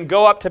arise and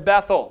go up to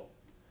Bethel.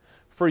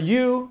 For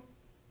you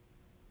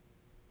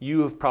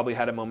have probably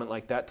had a moment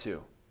like that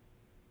too.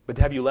 But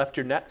have you left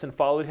your nets and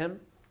followed Him?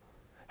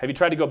 Have you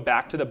tried to go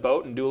back to the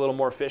boat and do a little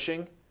more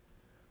fishing?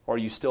 Or are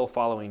you still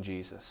following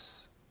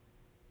Jesus?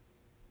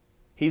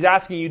 He's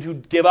asking you to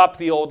give up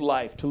the old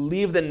life, to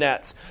leave the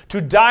nets, to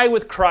die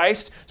with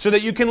Christ so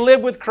that you can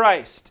live with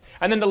Christ,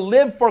 and then to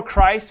live for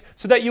Christ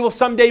so that you will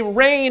someday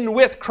reign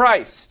with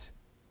Christ.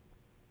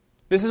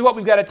 This is what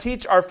we've got to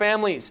teach our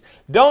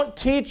families. Don't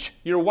teach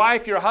your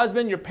wife, your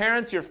husband, your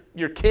parents,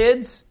 your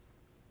kids.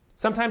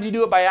 Sometimes you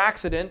do it by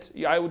accident.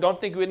 I don't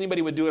think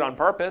anybody would do it on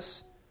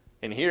purpose,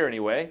 in here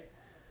anyway.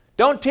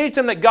 Don't teach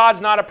them that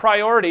God's not a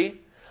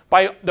priority.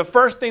 By the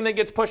first thing that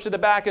gets pushed to the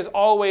back is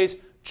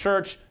always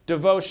church,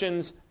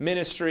 devotions,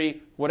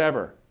 ministry,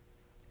 whatever.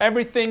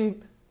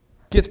 Everything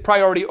gets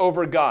priority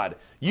over God.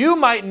 You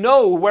might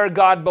know where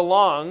God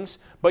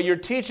belongs, but you're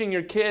teaching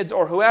your kids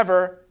or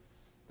whoever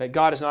that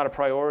God is not a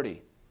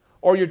priority.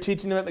 Or you're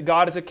teaching them that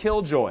God is a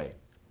killjoy.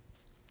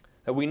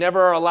 That we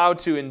never are allowed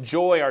to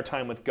enjoy our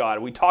time with God.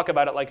 We talk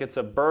about it like it's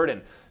a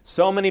burden.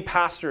 So many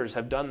pastors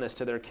have done this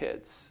to their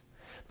kids.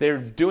 They're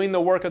doing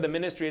the work of the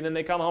ministry and then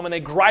they come home and they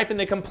gripe and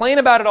they complain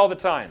about it all the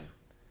time.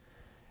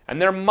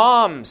 And their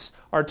moms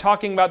are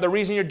talking about the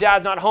reason your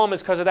dad's not home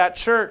is because of that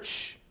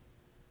church.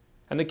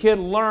 And the kid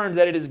learns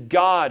that it is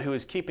God who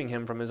is keeping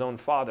him from his own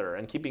father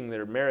and keeping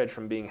their marriage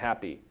from being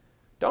happy.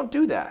 Don't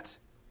do that.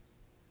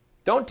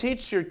 Don't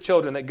teach your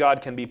children that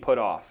God can be put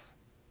off.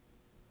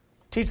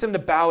 Teach them to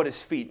bow at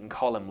His feet and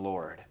call Him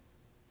Lord.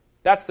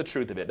 That's the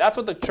truth of it. That's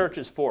what the church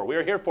is for. We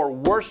are here for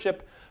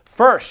worship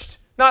first,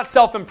 not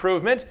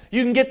self-improvement.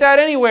 You can get that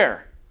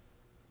anywhere.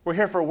 We're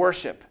here for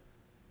worship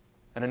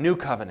and a new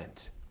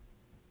covenant.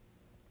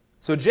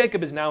 So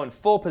Jacob is now in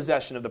full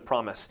possession of the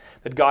promise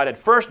that God had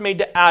first made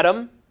to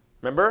Adam.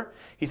 Remember?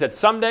 He said,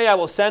 someday I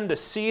will send the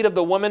seed of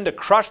the woman to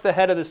crush the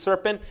head of the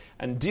serpent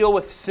and deal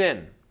with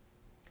sin.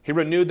 He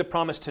renewed the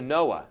promise to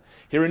Noah.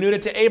 He renewed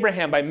it to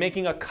Abraham by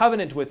making a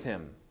covenant with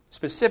him,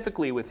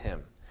 specifically with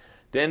him.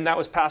 Then that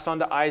was passed on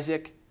to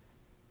Isaac.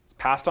 It's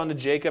passed on to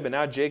Jacob, and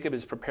now Jacob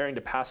is preparing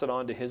to pass it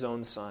on to his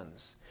own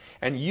sons.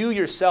 And you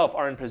yourself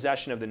are in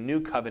possession of the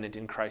new covenant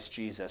in Christ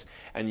Jesus,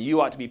 and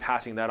you ought to be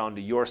passing that on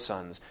to your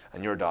sons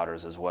and your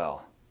daughters as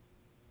well.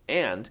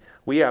 And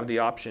we have the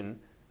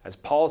option, as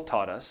Paul's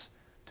taught us,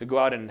 to go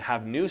out and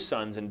have new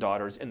sons and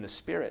daughters in the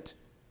Spirit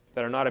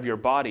that are not of your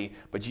body,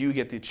 but you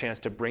get the chance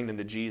to bring them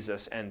to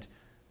Jesus and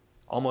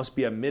almost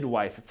be a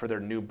midwife for their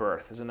new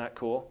birth. Isn't that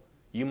cool?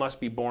 You must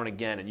be born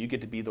again, and you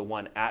get to be the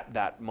one at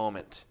that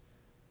moment.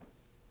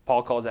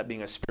 Paul calls that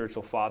being a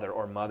spiritual father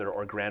or mother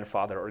or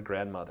grandfather or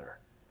grandmother.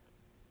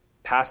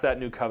 Pass that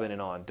new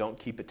covenant on. Don't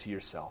keep it to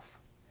yourself.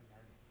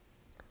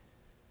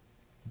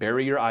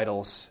 Bury your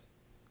idols.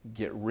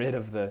 Get rid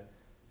of the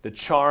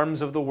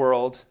charms of the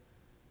world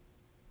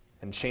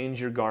and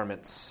change your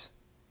garments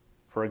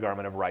for a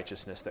garment of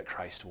righteousness that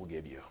Christ will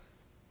give you.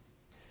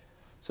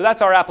 So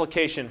that's our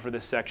application for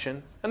this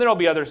section. And there will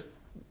be other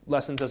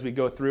lessons as we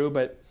go through,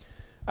 but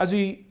as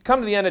we come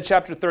to the end of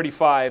chapter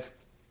 35,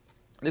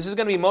 this is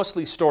going to be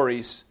mostly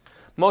stories,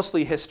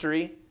 mostly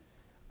history.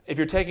 If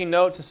you're taking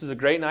notes, this is a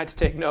great night to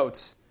take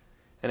notes.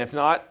 And if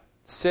not,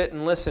 sit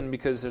and listen,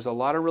 because there's a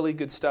lot of really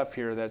good stuff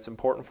here that's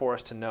important for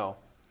us to know.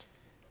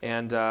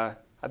 And I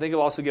think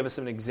it'll also give us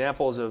some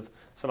examples of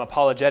some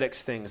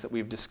apologetics things that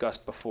we've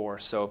discussed before.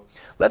 So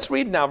let's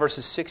read now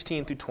verses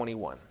 16 through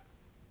 21.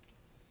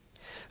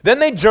 Then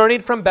they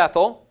journeyed from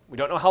Bethel. We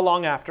don't know how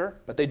long after,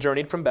 but they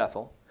journeyed from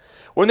Bethel.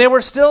 When they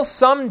were still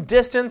some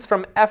distance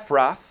from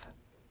Ephrath,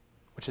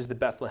 which is the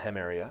Bethlehem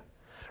area,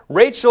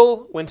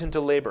 Rachel went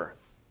into labor,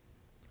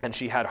 and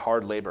she had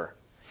hard labor.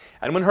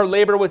 And when her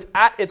labor was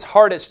at its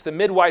hardest, the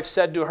midwife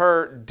said to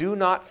her, "Do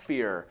not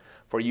fear,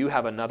 for you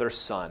have another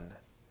son."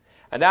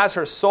 And as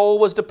her soul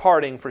was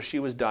departing, for she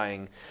was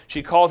dying,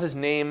 she called his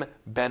name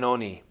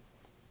Benoni.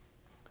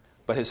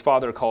 But his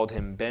father called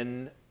him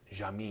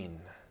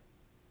Benjamin.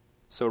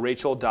 So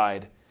Rachel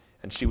died,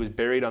 and she was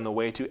buried on the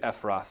way to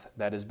Ephrath,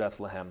 that is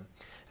Bethlehem.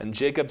 And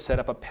Jacob set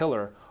up a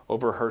pillar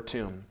over her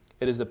tomb.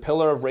 It is the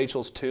pillar of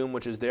Rachel's tomb,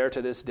 which is there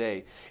to this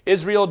day.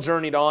 Israel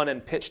journeyed on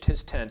and pitched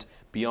his tent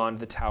beyond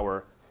the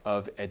tower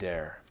of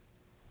Eder.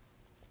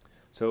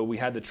 So we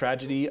had the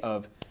tragedy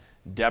of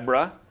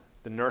Deborah,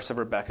 the nurse of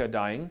Rebekah,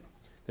 dying.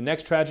 The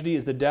next tragedy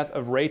is the death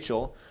of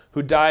Rachel,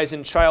 who dies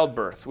in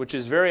childbirth, which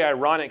is very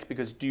ironic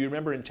because do you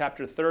remember in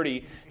chapter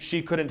 30,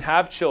 she couldn't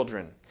have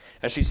children.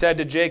 And she said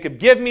to Jacob,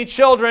 "Give me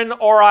children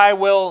or I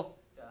will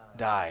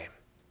die."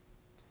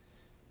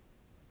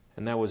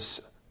 And that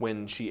was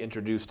when she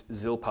introduced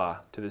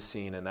Zilpah to the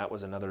scene, and that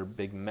was another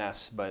big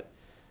mess. But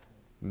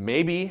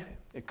maybe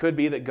it could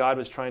be that God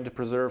was trying to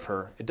preserve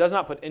her. It does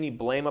not put any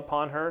blame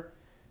upon her.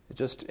 It's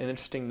just an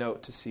interesting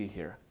note to see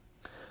here.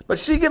 But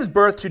she gives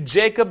birth to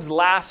Jacob's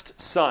last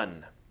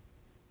son.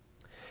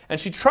 And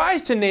she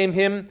tries to name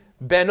him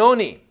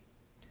Benoni,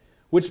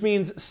 which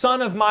means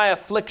son of my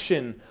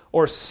affliction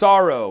or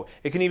sorrow.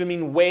 It can even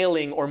mean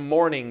wailing or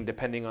mourning,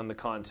 depending on the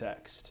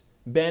context.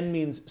 Ben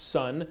means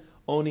son.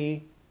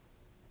 Oni,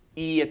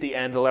 E at the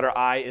end, the letter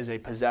I is a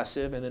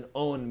possessive, and then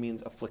on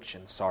means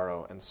affliction,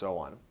 sorrow, and so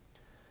on.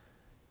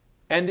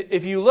 And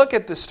if you look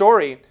at the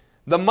story,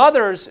 the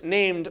mothers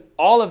named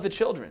all of the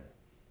children.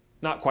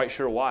 Not quite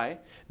sure why.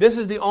 This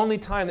is the only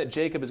time that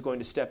Jacob is going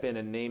to step in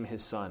and name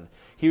his son.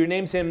 He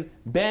renames him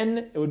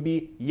Ben, it would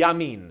be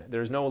Yamin.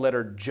 There's no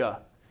letter J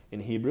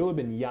in Hebrew. It would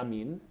have been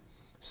Yamin,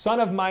 son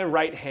of my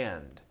right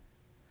hand.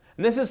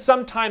 And this is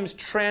sometimes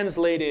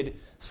translated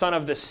son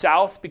of the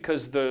south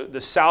because the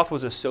south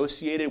was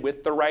associated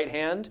with the right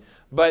hand.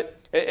 But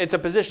it's a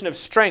position of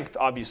strength,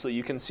 obviously.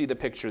 You can see the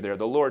picture there.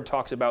 The Lord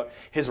talks about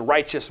his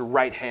righteous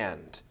right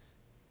hand.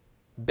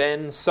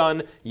 Ben,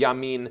 son,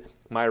 Yamin,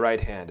 my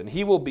right hand. And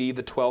he will be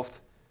the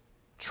 12th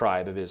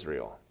tribe of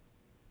Israel.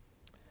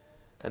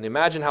 And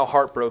imagine how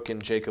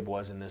heartbroken Jacob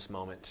was in this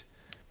moment.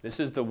 This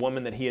is the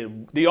woman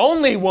the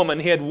only woman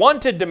he had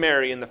wanted to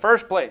marry in the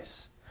first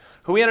place,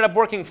 who he ended up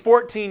working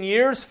 14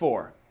 years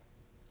for.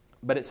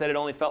 But it said it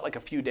only felt like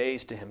a few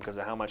days to him because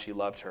of how much he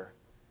loved her.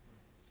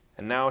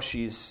 And now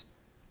she's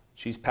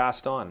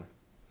passed on.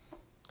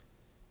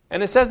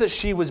 And it says that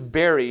she was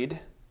buried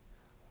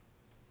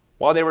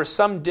while they were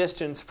some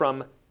distance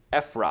from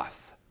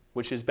Ephrath,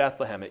 which is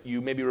Bethlehem.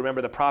 You maybe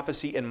remember the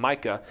prophecy in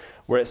Micah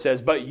where it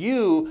says, "But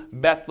you,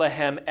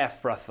 Bethlehem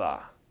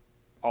Ephrathah,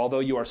 although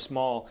you are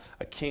small,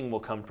 a king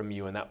will come from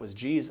you," and that was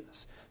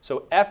Jesus.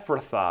 So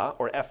Ephrathah,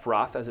 or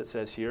Ephrath as it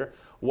says here,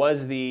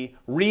 was the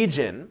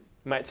region,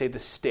 you might say the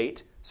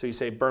state. So you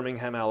say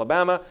Birmingham,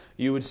 Alabama,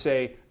 you would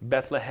say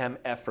Bethlehem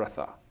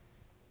Ephrathah.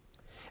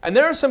 And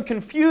there is some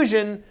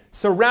confusion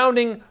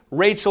surrounding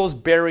Rachel's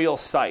burial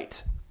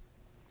site,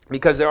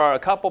 because there are a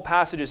couple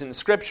passages in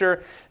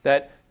Scripture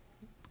that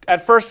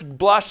at first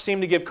blush seem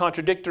to give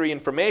contradictory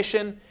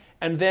information,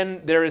 and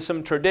then there is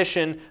some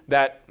tradition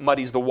that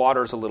muddies the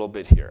waters a little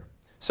bit here.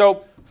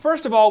 So,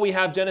 first of all, we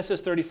have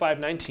Genesis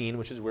 35:19,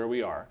 which is where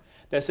we are,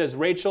 that says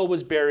Rachel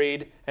was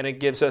buried, and it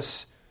gives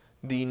us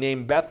the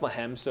name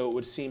Bethlehem, so it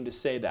would seem to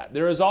say that.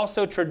 There is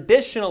also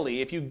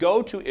traditionally, if you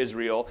go to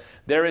Israel,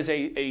 there is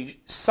a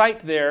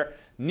site there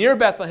near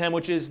Bethlehem,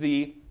 which is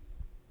the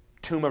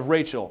tomb of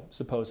Rachel,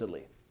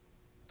 supposedly.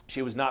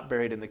 She was not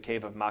buried in the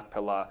cave of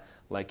Machpelah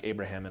like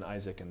Abraham and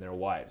Isaac and their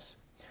wives.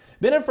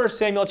 Then in 1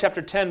 Samuel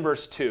chapter 10,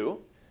 verse 2,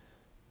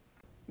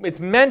 it's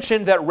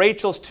mentioned that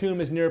Rachel's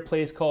tomb is near a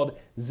place called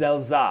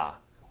Zelzah,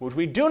 which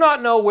we do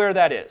not know where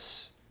that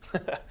is.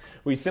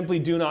 We simply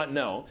do not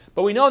know.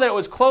 But we know that it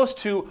was close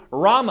to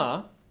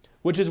Ramah,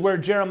 which is where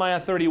Jeremiah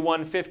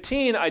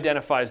 31:15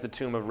 identifies the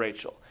tomb of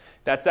Rachel.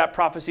 That's that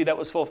prophecy that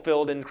was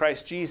fulfilled in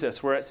Christ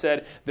Jesus, where it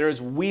said there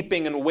is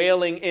weeping and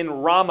wailing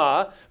in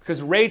Ramah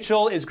because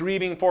Rachel is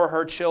grieving for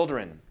her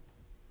children.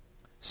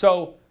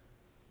 So,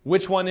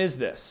 which one is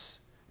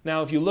this?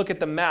 Now, if you look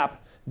at the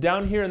map,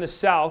 down here in the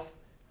south,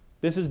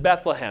 this is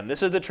Bethlehem.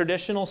 This is the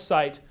traditional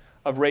site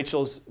of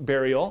Rachel's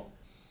burial.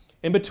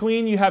 In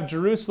between, you have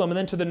Jerusalem, and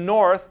then to the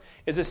north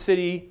is a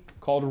city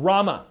called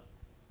Ramah.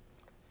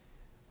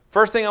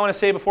 First thing I want to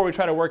say before we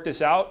try to work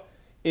this out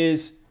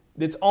is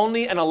it's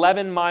only an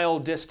 11-mile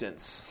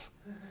distance.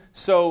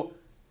 so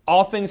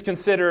all things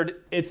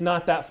considered, it's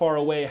not that far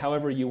away,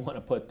 however you want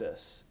to put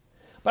this.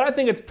 But I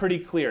think it's pretty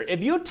clear.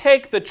 If you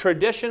take the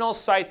traditional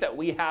site that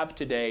we have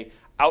today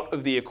out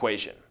of the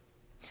equation,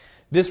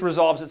 this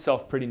resolves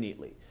itself pretty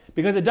neatly.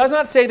 Because it does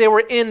not say they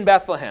were in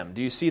Bethlehem.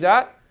 Do you see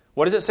that?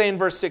 What does it say in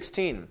verse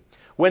 16?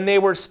 When they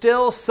were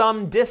still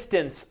some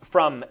distance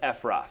from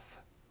Ephrath.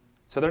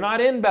 So they're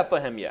not in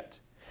Bethlehem yet.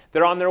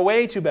 They're on their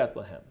way to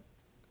Bethlehem.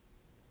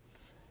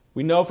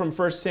 We know from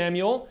 1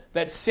 Samuel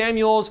that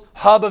Samuel's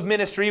hub of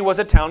ministry was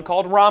a town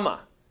called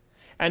Ramah.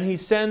 And he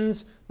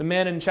sends the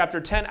man in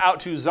chapter 10 out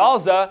to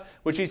Zalza,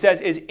 which he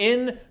says is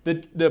in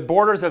the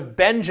borders of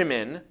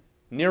Benjamin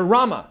near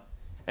Ramah.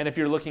 And if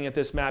you're looking at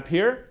this map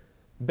here,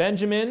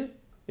 Benjamin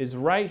is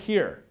right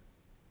here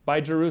by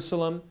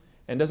Jerusalem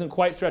and doesn't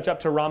quite stretch up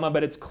to Ramah,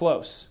 but it's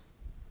close.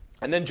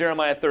 And then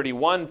Jeremiah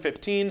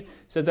 31:15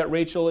 says that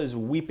Rachel is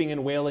weeping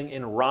and wailing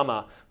in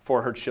Ramah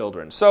for her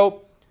children.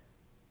 So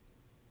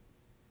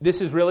this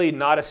is really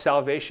not a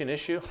salvation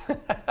issue.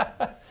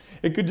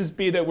 It could just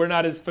be that we're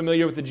not as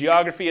familiar with the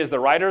geography as the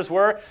writers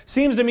were.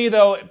 Seems to me,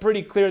 though,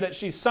 pretty clear that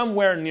she's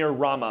somewhere near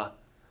Ramah,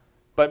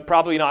 but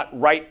probably not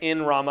right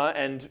in Ramah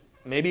and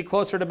maybe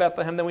closer to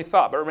Bethlehem than we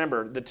thought. But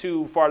remember, the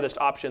two farthest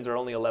options are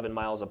only 11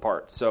 miles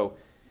apart. So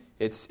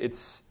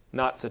it's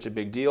not such a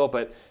big deal.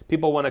 But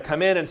people want to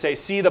come in and say,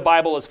 see, the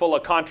Bible is full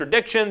of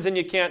contradictions and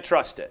you can't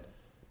trust it.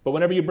 But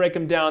whenever you break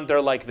them down,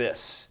 they're like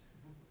this.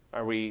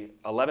 Are we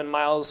 11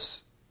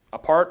 miles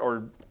apart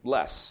or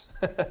less?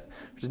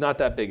 Which is not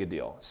that big a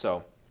deal.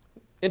 So,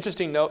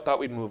 interesting note. Thought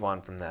we'd move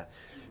on from that.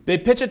 They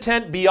pitch a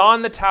tent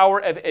beyond the Tower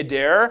of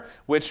Eder,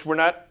 which we're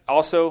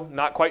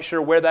not quite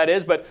sure where that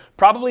is, but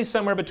probably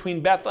somewhere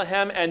between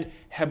Bethlehem and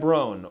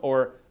Hebron,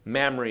 or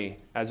Mamre,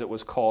 as it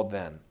was called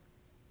then.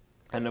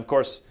 And of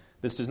course,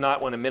 this does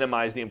not want to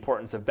minimize the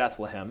importance of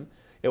Bethlehem.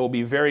 It will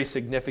be very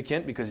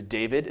significant because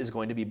David is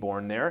going to be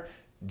born there.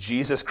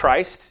 Jesus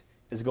Christ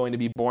is going to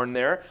be born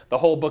there. The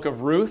whole book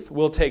of Ruth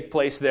will take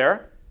place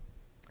there.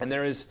 And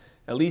there is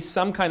at least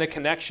some kind of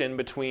connection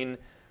between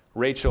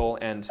Rachel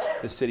and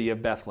the city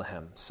of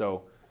Bethlehem.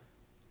 So,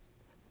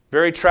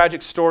 very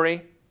tragic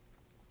story,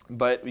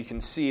 but we can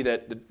see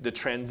that the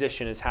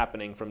transition is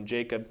happening from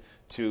Jacob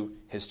to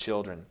his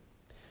children.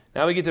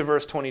 Now we get to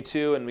verse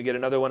 22, and we get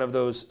another one of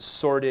those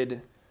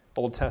sordid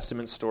Old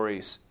Testament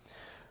stories.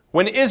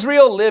 When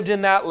Israel lived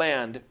in that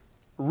land,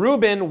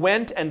 Reuben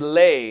went and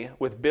lay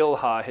with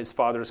Bilhah, his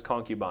father's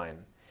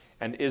concubine,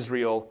 and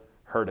Israel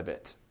heard of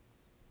it.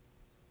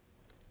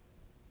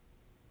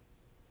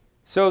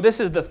 So this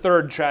is the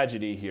third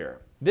tragedy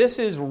here. This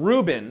is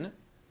Reuben,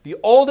 the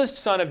oldest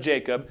son of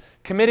Jacob,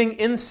 committing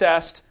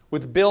incest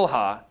with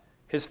Bilhah,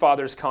 his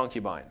father's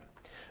concubine.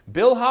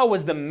 Bilhah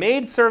was the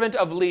maidservant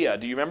of Leah.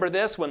 Do you remember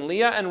this? When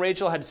Leah and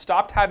Rachel had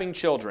stopped having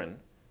children,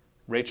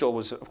 Rachel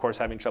was, of course,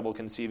 having trouble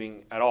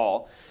conceiving at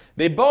all,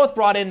 they both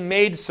brought in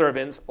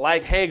maidservants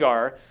like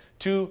Hagar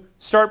to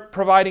start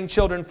providing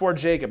children for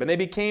Jacob. And they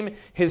became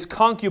his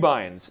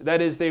concubines.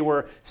 That is, they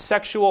were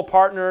sexual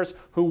partners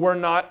who were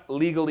not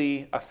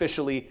legally,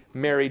 officially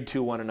married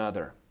to one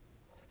another.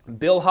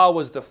 Bilhah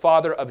was the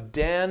father of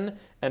Dan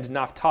and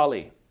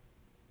Naphtali.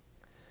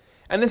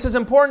 And this is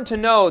important to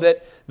know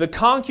that the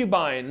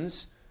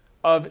concubines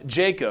of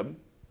Jacob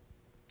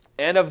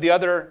and of the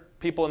other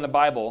people in the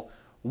Bible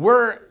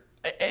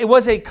it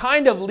was a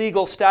kind of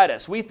legal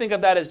status. We think of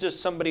that as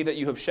just somebody that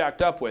you have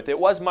shacked up with. It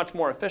was much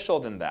more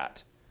official than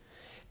that.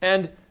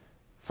 And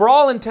for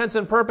all intents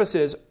and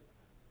purposes,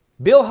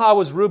 Bilhah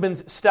was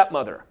Reuben's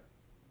stepmother.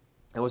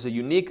 It was a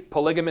unique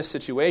polygamous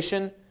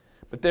situation,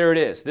 but there it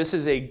is. This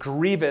is a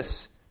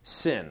grievous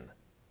sin.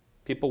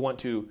 People want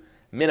to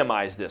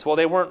minimize this. Well,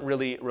 they weren't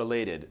really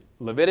related.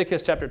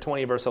 Leviticus chapter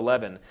 20, verse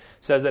 11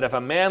 says that if a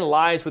man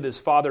lies with his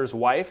father's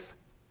wife,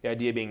 the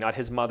idea being not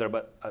his mother,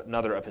 but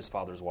another of his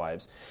father's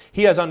wives,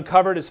 he has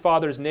uncovered his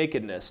father's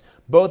nakedness.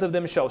 Both of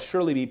them shall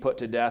surely be put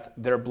to death.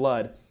 Their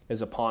blood is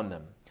upon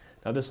them.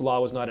 Now, this law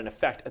was not in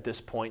effect at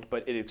this point,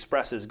 but it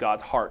expresses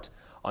God's heart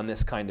on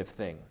this kind of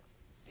thing.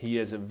 He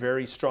has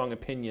very strong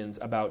opinions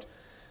about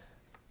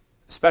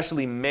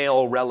especially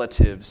male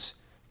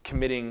relatives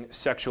committing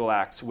sexual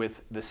acts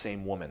with the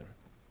same woman.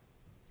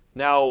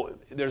 Now,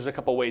 there's a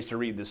couple ways to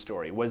read this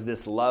story. Was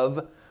this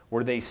love?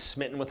 Were they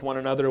smitten with one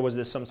another? Was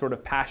this some sort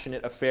of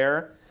passionate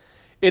affair?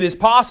 It is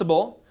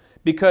possible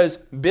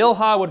because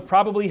Bilhah would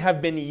probably have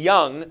been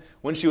young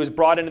when she was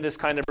brought into this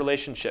kind of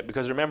relationship.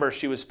 Because remember,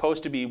 she was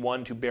supposed to be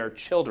one to bear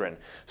children.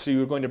 So you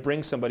were going to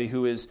bring somebody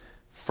who is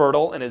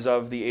fertile and is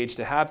of the age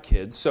to have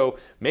kids. So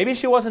maybe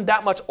she wasn't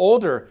that much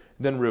older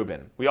than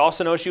Reuben. We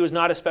also know she was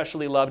not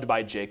especially loved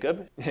by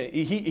Jacob.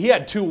 He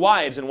had two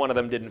wives and one of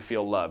them didn't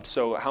feel loved.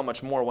 So how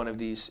much more one of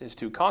his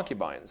two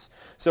concubines?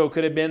 So it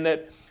could have been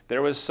that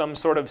there was some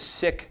sort of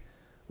sick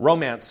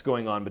romance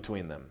going on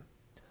between them.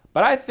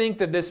 But I think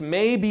that this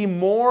may be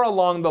more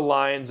along the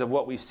lines of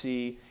what we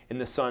see in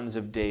the sons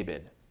of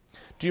David.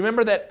 Do you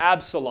remember that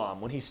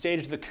Absalom, when he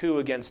staged the coup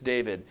against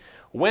David,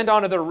 went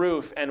onto the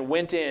roof and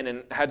went in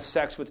and had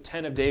sex with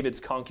 10 of David's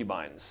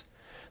concubines?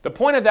 The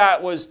point of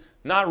that was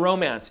not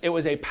romance. It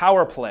was a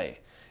power play.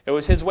 It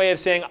was his way of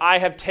saying, I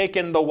have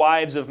taken the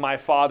wives of my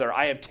father.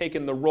 I have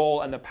taken the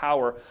role and the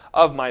power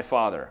of my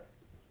father.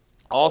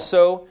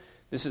 Also,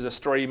 this is a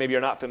story maybe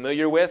you're not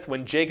familiar with.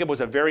 When Jacob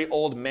was a very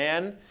old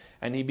man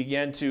and he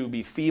began to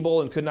be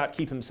feeble and could not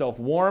keep himself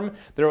warm,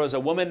 there was a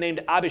woman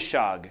named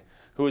Abishag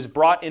who was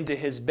brought into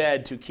his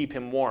bed to keep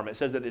him warm. It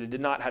says that they did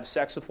not have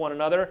sex with one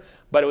another,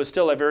 but it was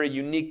still a very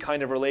unique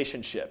kind of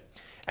relationship.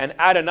 And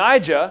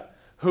Adonijah,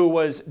 who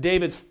was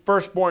David's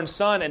firstborn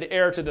son and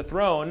heir to the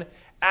throne,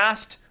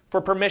 asked for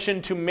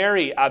permission to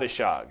marry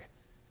Abishag.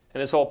 And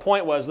his whole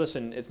point was,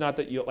 listen, it's not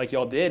that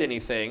y'all did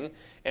anything,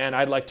 and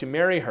I'd like to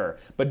marry her.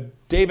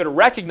 But David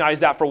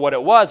recognized that for what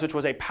it was, which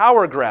was a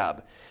power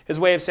grab. His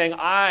way of saying,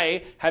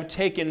 I have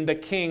taken the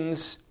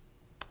king's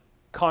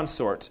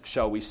consort,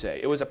 shall we say.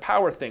 It was a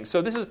power thing.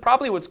 So this is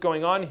probably what's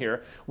going on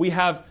here. We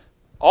have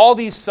all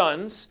these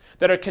sons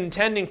that are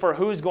contending for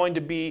who's going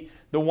to be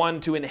the one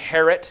to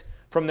inherit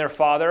from their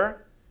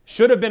father.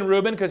 Should have been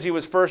Reuben because he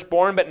was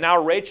firstborn, but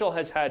now Rachel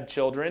has had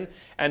children,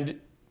 and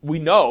we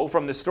know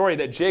from the story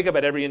that Jacob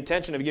had every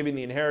intention of giving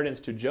the inheritance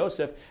to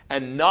Joseph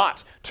and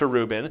not to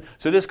Reuben.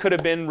 So this could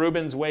have been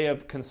Reuben's way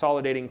of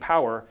consolidating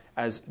power,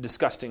 as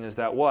disgusting as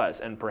that was,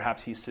 and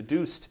perhaps he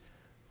seduced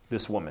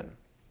this woman.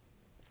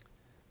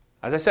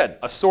 As I said,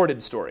 a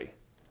sordid story.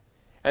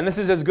 And this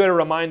is as good a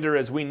reminder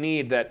as we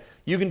need that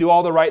you can do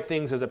all the right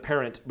things as a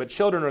parent, but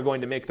children are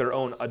going to make their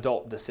own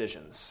adult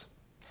decisions.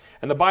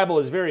 And the Bible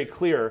is very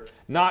clear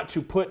not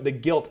to put the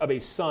guilt of a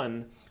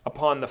son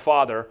upon the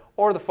father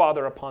or the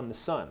father upon the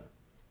son.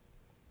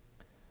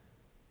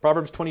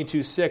 Proverbs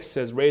 22:6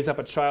 says, raise up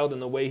a child in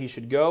the way he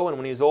should go, and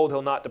when he's old,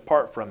 he'll not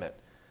depart from it.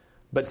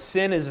 But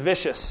sin is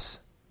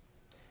vicious.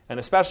 And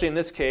especially in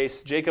this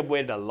case, Jacob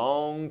waited a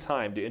long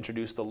time to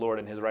introduce the Lord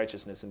and his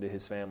righteousness into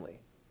his family.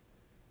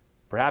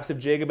 Perhaps if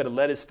Jacob had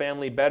led his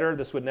family better,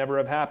 this would never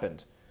have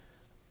happened.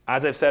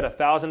 As I've said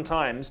 1,000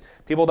 times,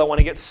 people that want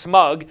to get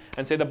smug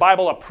and say the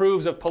Bible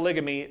approves of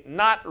polygamy,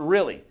 not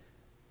really.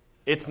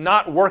 It's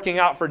not working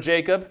out for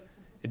Jacob.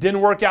 It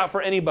didn't work out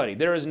for anybody.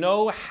 There is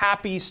no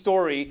happy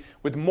story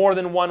with more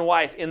than one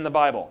wife in the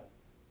Bible,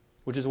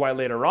 which is why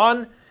later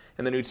on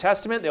in the New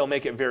Testament, they'll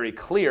make it very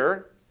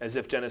clear, as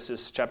if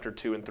Genesis chapter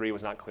 2 and 3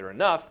 was not clear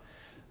enough,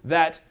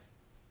 that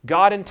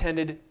God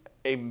intended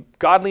a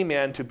godly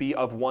man to be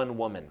of one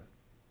woman.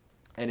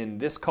 And in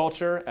this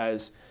culture,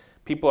 as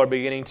people are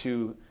beginning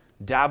to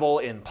dabble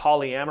in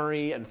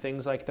polyamory and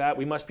things like that,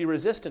 we must be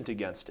resistant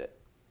against it.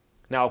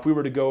 Now, if we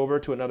were to go over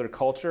to another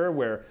culture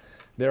where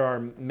there are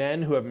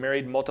men who have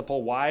married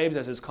multiple wives,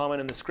 as is common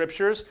in the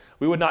Scriptures,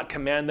 we would not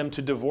command them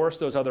to divorce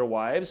those other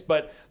wives,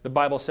 but the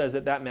Bible says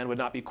that that man would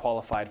not be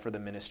qualified for the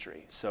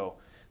ministry. So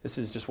this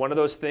is just one of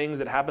those things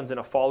that happens in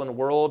a fallen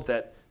world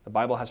that the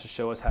Bible has to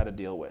show us how to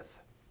deal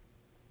with.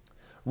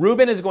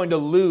 Reuben is going to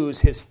lose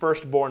his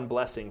firstborn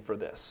blessing for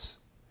this.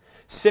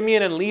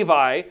 Simeon and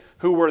Levi,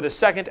 who were the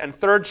second and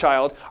third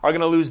child, are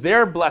going to lose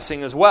their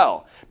blessing as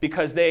well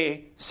because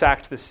they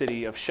sacked the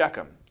city of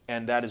Shechem.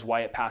 And that is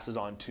why it passes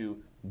on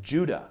to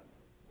Judah.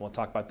 We'll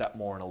talk about that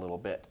more in a little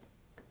bit.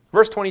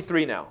 Verse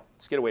 23 now.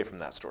 Let's get away from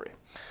that story.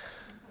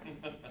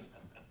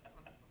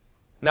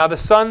 Now the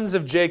sons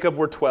of Jacob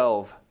were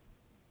 12.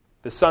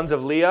 The sons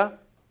of Leah,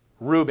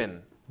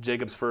 Reuben,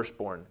 Jacob's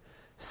firstborn,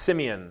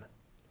 Simeon,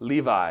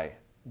 Levi,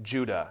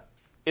 Judah,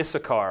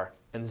 Issachar,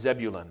 and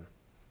Zebulun.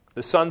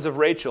 The sons of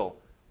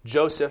Rachel,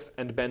 Joseph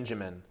and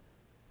Benjamin.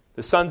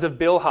 The sons of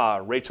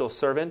Bilhah, Rachel's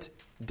servant,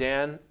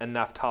 Dan and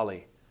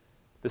Naphtali.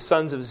 The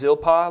sons of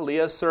Zilpah,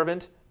 Leah's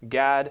servant,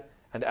 Gad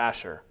and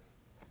Asher.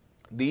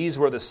 These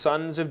were the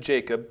sons of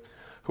Jacob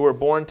who were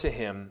born to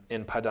him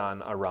in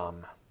Padan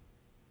Aram.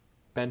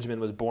 Benjamin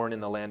was born in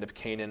the land of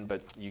Canaan,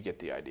 but you get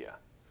the idea.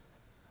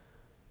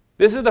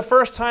 This is the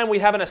first time we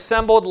have an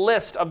assembled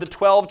list of the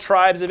 12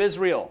 tribes of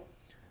Israel.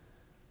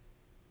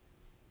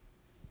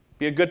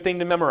 Be a good thing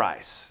to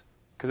memorize,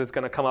 because it's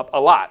going to come up a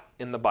lot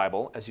in the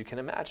Bible, as you can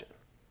imagine.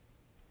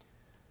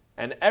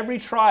 And every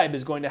tribe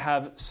is going to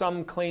have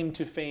some claim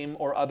to fame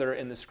or other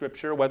in the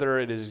Scripture, whether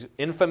it is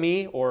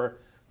infamy or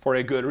for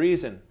a good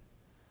reason.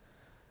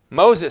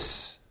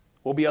 Moses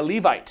will be a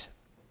Levite,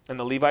 and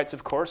the Levites,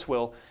 of course,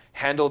 will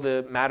handle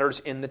the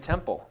matters in the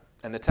temple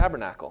and the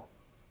tabernacle.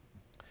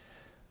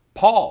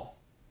 Paul,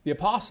 the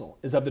apostle,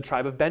 is of the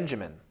tribe of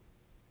Benjamin.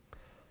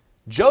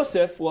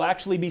 Joseph will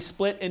actually be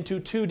split into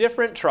two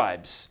different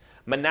tribes,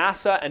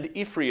 Manasseh and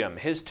Ephraim,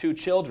 his two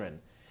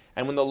children.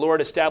 And when the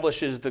Lord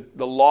establishes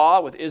the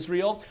law with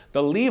Israel,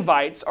 the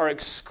Levites are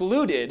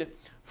excluded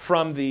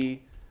from the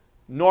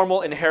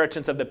normal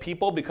inheritance of the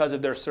people because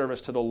of their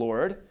service to the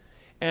Lord.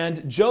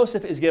 And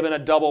Joseph is given a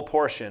double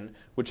portion,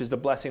 which is the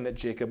blessing that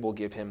Jacob will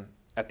give him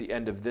at the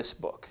end of this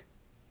book.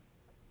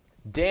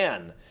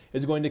 Dan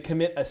is going to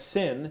commit a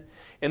sin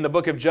in the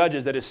book of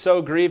Judges that is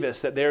so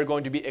grievous that they are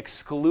going to be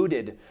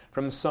excluded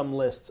from some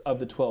lists of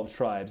the 12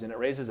 tribes. And it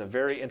raises a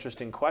very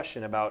interesting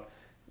question about,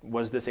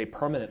 was this a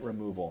permanent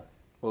removal?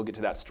 We'll get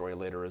to that story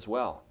later as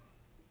well.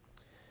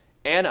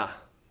 Anna,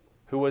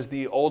 who was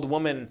the old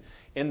woman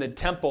in the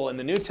temple in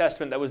the New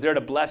Testament that was there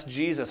to bless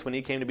Jesus when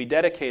he came to be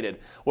dedicated,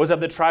 was of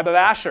the tribe of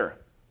Asher.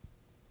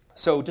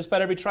 So just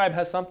about every tribe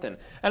has something.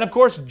 And of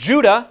course,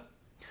 Judah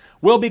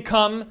will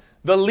become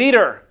the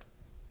leader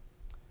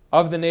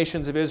of the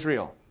nations of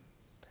Israel.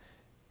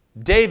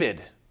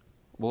 David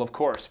will, of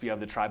course, be of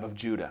the tribe of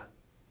Judah,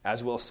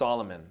 as will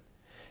Solomon.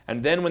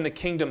 And then when the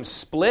kingdom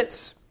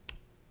splits,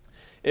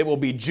 it will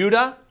be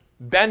Judah,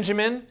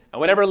 Benjamin, and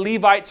whatever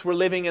Levites were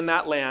living in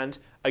that land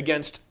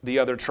against the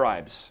other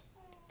tribes.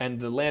 And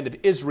the land of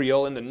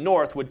Israel in the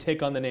north would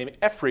take on the name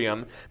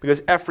Ephraim,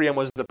 because Ephraim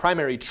was the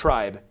primary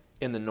tribe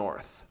in the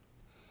north.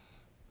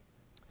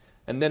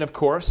 And then, of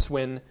course,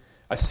 when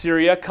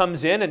Assyria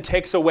comes in and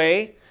takes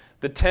away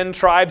the 10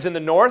 tribes in the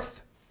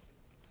north,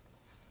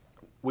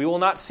 we will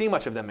not see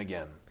much of them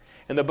again.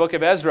 In the book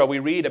of Ezra, we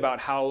read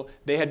about how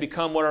they had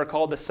become what are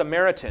called the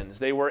Samaritans.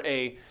 They were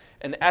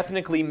an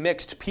ethnically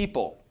mixed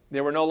people.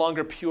 They were no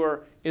longer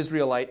pure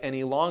Israelite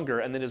any longer,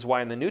 and that is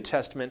why in the New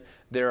Testament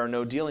there are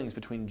no dealings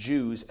between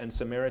Jews and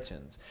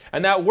Samaritans.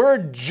 And that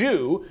word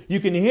Jew, you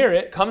can hear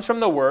it, comes from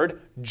the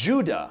word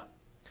Judah.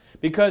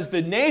 Because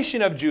the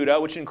nation of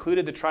Judah, which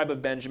included the tribe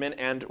of Benjamin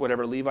and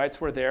whatever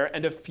Levites were there,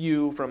 and a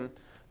few from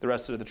the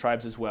rest of the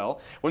tribes as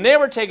well, when they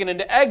were taken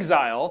into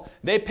exile,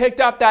 they picked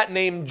up that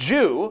name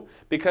Jew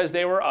because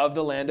they were of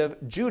the land of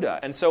Judah.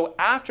 And so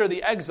after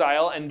the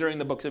exile and during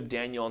the books of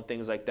Daniel and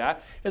things like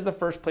that is the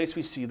first place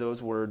we see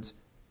those words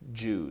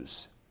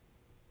Jews.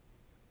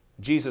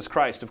 Jesus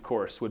Christ, of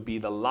course, would be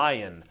the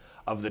Lion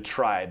of the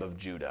tribe of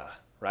Judah,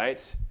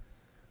 right?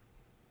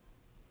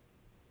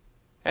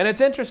 And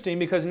it's interesting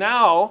because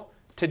now,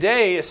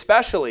 today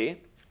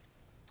especially,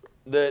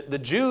 the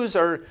Jews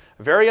are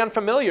very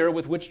unfamiliar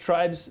with which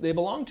tribes they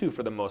belong to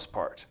for the most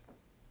part.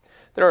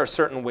 There are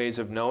certain ways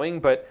of knowing,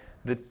 but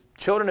the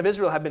children of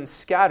Israel have been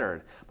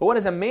scattered. But what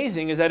is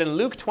amazing is that in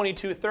Luke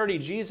 22:30,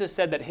 Jesus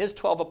said that his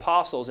 12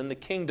 apostles in the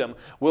kingdom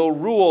will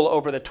rule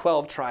over the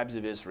 12 tribes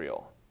of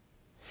Israel.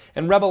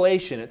 In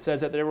Revelation, it says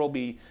that there will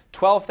be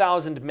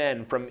 12,000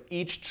 men from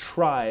each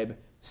tribe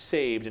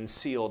saved and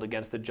sealed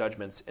against the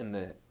judgments in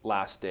the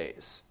last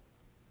days.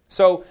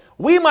 So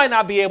we might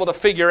not be able to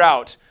figure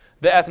out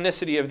the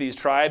ethnicity of these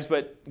tribes,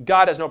 but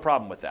God has no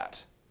problem with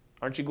that.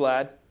 Aren't you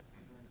glad?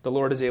 The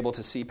Lord is able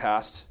to see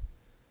past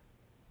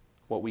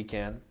what we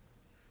can.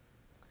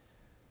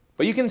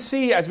 But you can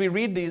see as we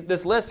read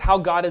this list how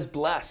God is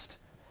blessed.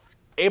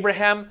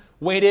 Abraham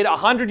waited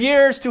 100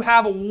 years to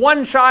have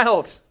one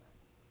child.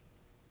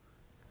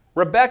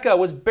 Rebekah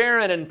was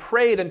barren and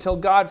prayed until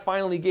God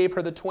finally gave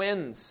her the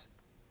twins.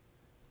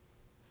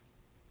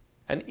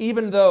 And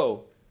even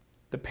though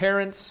the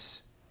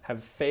parents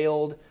have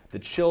failed, the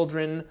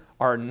children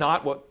are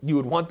not what you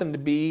would want them to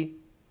be,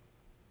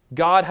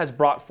 God has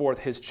brought forth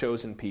his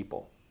chosen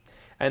people.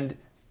 And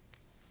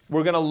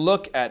we're going to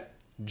look at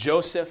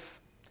Joseph,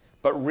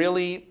 but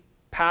really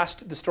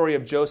past the story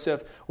of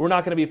Joseph, we're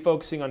not going to be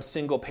focusing on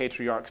single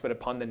patriarchs, but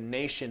upon the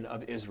nation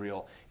of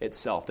Israel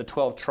itself, the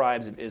 12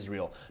 tribes of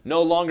Israel.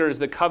 No longer is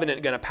the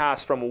covenant going to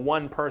pass from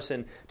one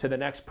person to the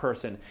next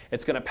person.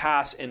 It's going to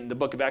pass in the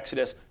book of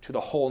Exodus to the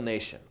whole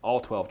nation,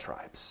 all 12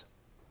 tribes.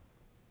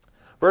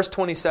 Verse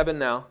 27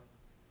 now.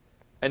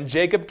 And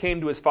Jacob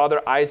came to his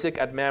father Isaac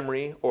at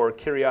Mamre, or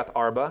Kiriath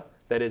Arba,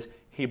 that is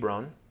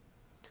Hebron,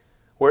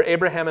 where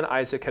Abraham and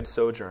Isaac had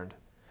sojourned.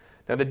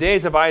 Now the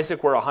days of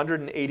Isaac were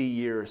 180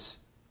 years,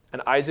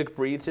 and Isaac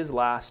breathed his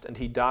last, and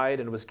he died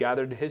and was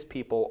gathered to his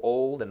people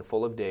old and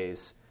full of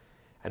days.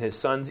 And his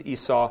sons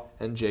Esau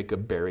and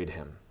Jacob buried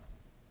him.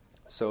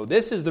 So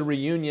this is the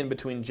reunion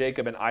between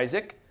Jacob and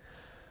Isaac.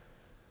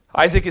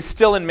 Isaac is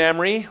still in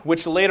Mamre,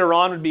 which later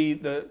on would be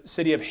the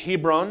city of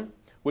Hebron,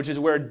 which is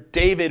where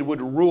David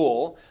would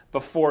rule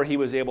before he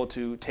was able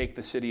to take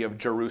the city of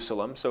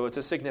Jerusalem. So it's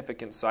a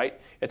significant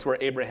site. It's where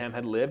Abraham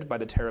had lived by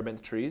the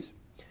terebinth trees.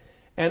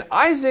 And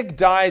Isaac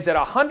dies at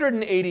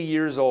 180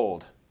 years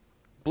old,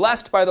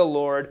 blessed by the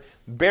Lord,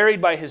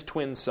 buried by his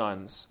twin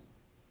sons,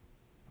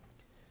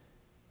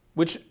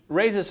 which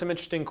raises some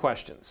interesting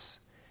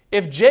questions.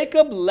 If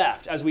Jacob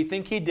left, as we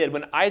think he did,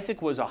 when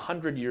Isaac was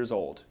 100 years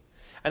old,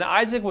 and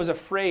Isaac was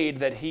afraid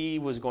that he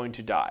was going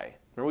to die,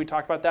 remember we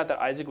talked about that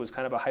Isaac was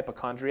kind of a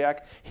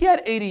hypochondriac? He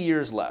had 80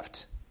 years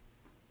left.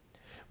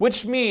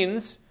 Which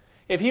means,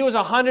 if he was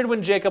 100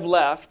 when Jacob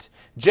left,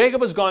 Jacob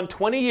was gone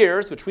 20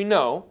 years, which we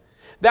know.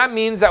 That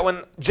means that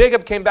when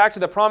Jacob came back to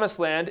the promised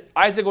land,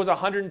 Isaac was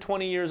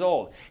 120 years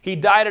old. He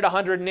died at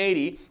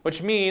 180,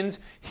 which means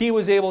he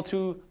was able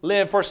to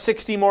live for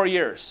 60 more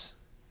years.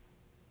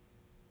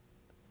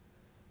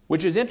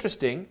 Which is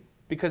interesting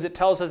because it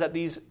tells us that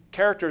these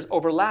characters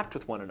overlapped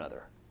with one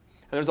another.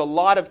 And there's a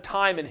lot of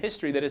time in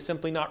history that is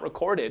simply not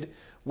recorded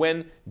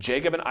when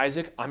Jacob and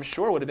Isaac, I'm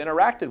sure, would have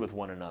interacted with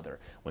one another.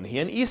 When he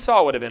and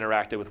Esau would have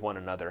interacted with one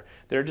another.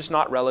 They're just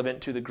not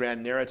relevant to the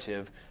grand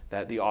narrative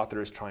that the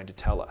author is trying to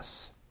tell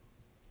us.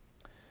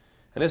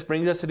 And this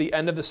brings us to the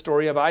end of the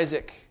story of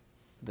Isaac,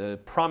 the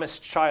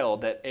promised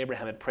child that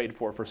Abraham had prayed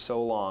for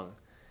so long.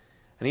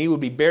 And he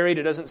would be buried,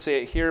 it doesn't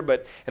say it here,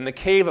 but in the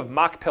cave of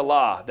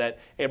Machpelah that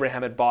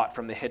Abraham had bought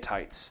from the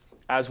Hittites,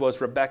 as was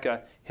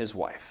Rebekah, his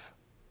wife.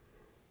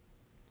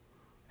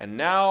 And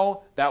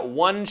now that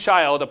one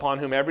child upon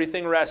whom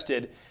everything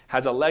rested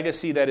has a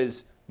legacy that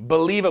is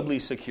believably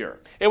secure.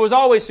 It was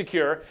always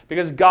secure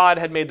because God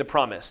had made the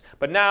promise.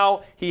 But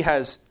now he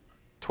has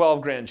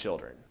 12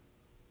 grandchildren.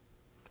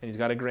 And he's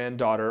got a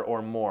granddaughter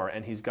or more,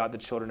 and he's got the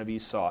children of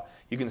Esau.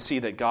 You can see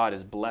that God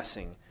is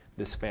blessing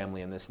this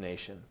family and this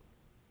nation.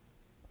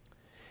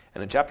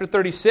 And in chapter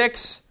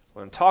 36,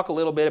 we're going to talk a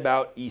little bit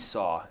about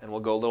Esau, and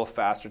we'll go a little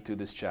faster through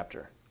this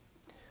chapter.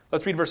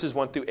 Let's read verses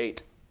 1 through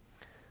 8.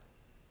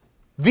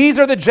 These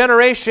are the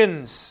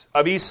generations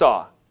of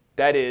Esau,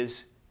 that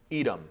is,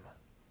 Edom.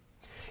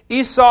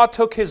 Esau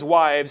took his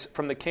wives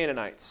from the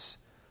Canaanites,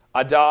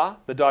 Adah,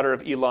 the daughter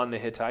of Elon the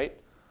Hittite,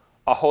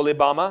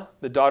 Aholibamah,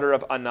 the daughter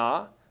of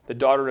Anah, the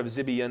daughter of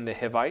Zibeon the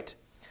Hivite,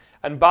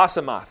 and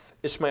Basemath,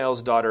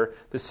 Ishmael's daughter,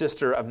 the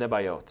sister of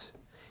Nebaioth.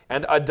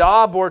 And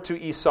Adah bore to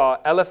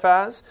Esau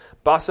Eliphaz,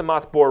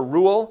 Basemath bore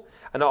Ruel,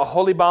 and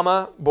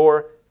Aholibamah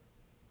bore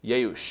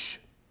Yeush,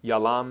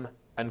 Yalam,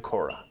 and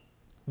Korah.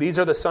 These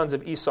are the sons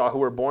of Esau who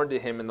were born to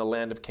him in the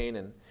land of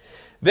Canaan.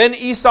 Then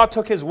Esau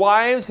took his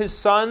wives, his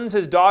sons,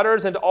 his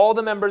daughters, and all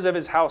the members of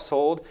his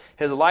household,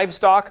 his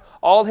livestock,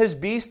 all his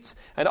beasts,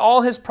 and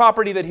all his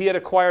property that he had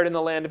acquired in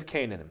the land of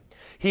Canaan.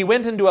 He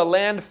went into a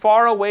land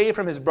far away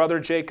from his brother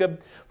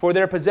Jacob, for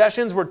their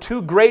possessions were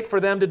too great for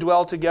them to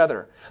dwell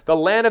together. The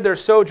land of their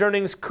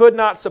sojournings could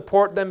not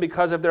support them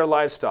because of their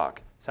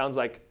livestock. Sounds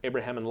like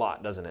Abraham and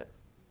Lot, doesn't it?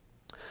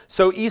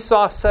 So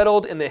Esau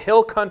settled in the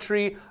hill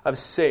country of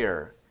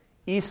Seir.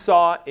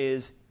 Esau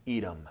is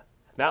Edom.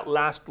 That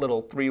last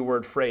little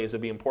three-word phrase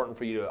would be important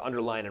for you to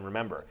underline and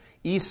remember.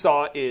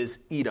 Esau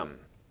is Edom.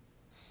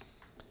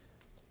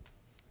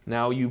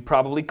 Now, you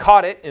probably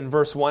caught it in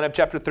verse 1 of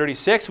chapter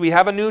 36. We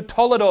have a new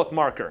Toledoth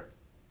marker.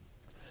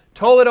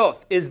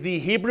 Toledoth is the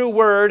Hebrew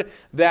word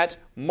that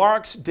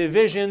marks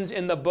divisions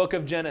in the book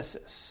of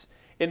Genesis.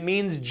 It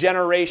means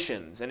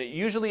generations, and it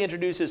usually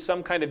introduces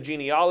some kind of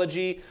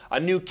genealogy, a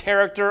new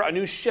character, a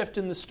new shift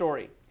in the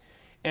story.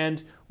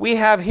 And we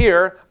have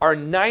here our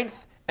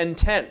 9th and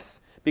 10th,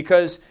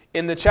 because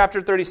in the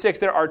chapter 36,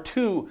 there are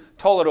two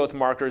Toledoth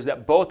markers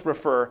that both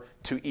refer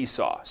to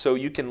Esau. So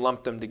you can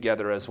lump them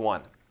together as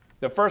one.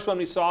 The first one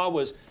we saw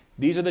was,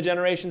 these are the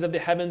generations of the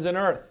heavens and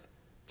earth.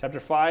 Chapter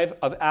 5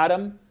 of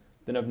Adam,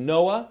 then of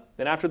Noah,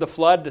 then after the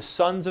flood, the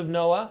sons of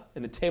Noah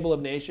in the table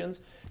of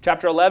nations.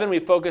 Chapter 11, we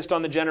focused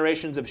on the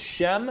generations of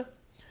Shem.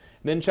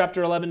 Then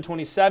chapter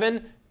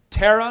 11:27,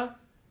 Terah,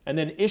 and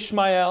then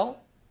Ishmael.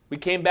 We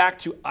came back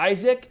to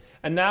Isaac,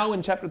 and now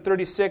in chapter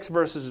 36,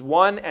 verses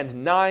 1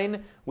 and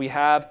 9, we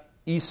have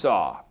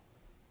Esau.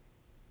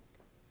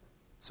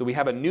 So we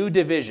have a new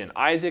division.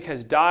 Isaac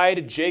has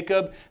died.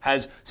 Jacob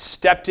has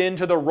stepped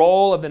into the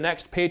role of the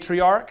next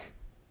patriarch.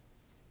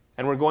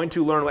 And we're going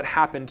to learn what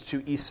happened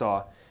to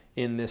Esau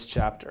in this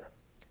chapter.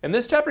 And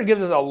this chapter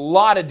gives us a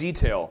lot of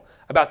detail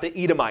about the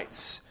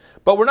Edomites.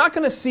 But we're not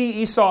going to see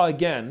Esau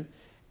again.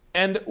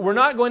 And we're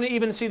not going to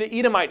even see the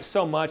Edomites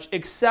so much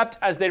except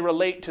as they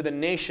relate to the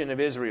nation of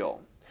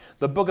Israel.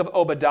 The book of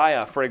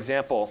Obadiah, for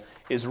example,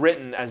 is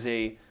written as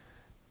a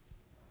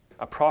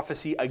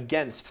prophecy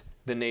against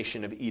the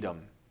nation of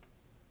Edom.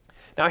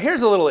 Now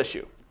here's a little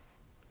issue.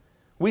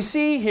 We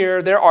see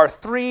here there are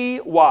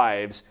 3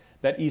 wives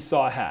that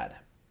Esau had.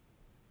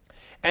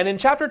 And in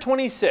chapter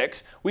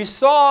 26, we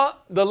saw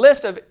the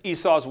list of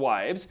Esau's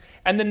wives,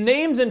 and the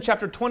names in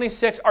chapter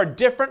 26 are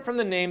different from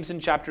the names in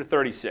chapter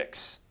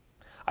 36.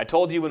 I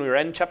told you when we were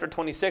in chapter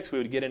 26, we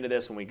would get into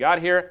this when we got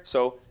here,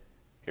 so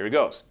here it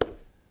goes.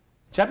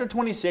 Chapter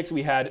 26,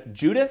 we had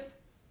Judith,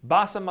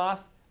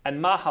 Basemath,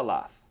 and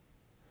Mahalath.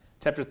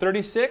 Chapter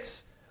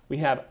 36, we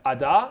have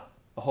Adah,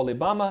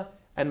 Aholibamah,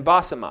 and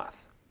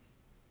Basemath.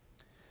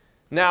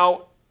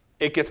 Now,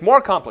 it gets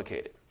more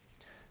complicated.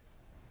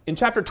 In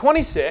chapter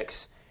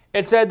 26,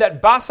 it said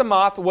that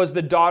Basemath was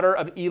the daughter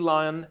of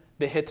Elon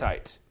the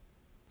Hittite.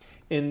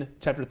 In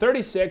chapter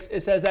 36,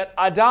 it says that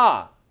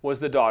Adah was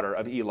the daughter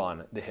of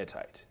Elon the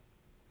Hittite.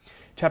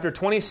 Chapter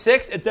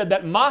 26, it said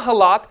that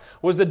Mahalath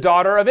was the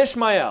daughter of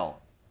Ishmael.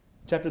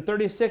 Chapter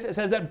 36, it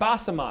says that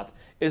Basemath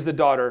is the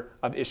daughter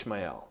of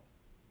Ishmael.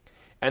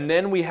 And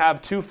then we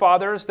have 2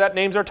 fathers that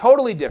names are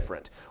totally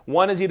different.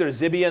 One is either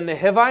Zibeon the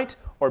Hivite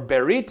or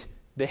Berit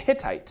the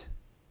Hittite.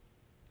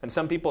 And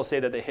some people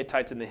say that the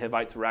Hittites and the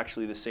Hivites were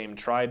actually the same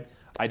tribe.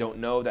 I don't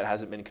know. That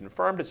hasn't been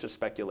confirmed. It's just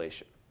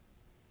speculation.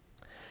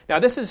 Now,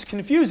 this is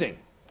confusing,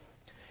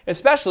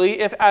 especially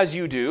if, as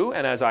you do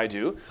and as I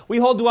do, we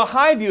hold to a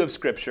high view of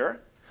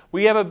Scripture.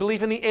 We have a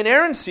belief in the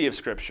inerrancy of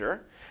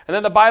Scripture, and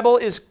that the Bible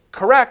is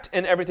correct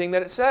in everything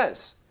that it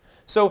says.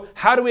 So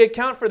how do we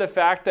account for the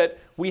fact that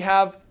we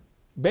have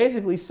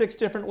basically 6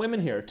 different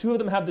women here? 2 of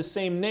them have the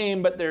same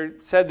name, but they're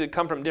said to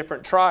come from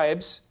different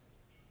tribes.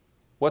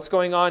 What's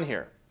going on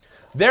here?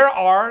 There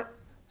are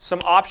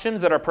some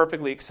options that are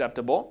perfectly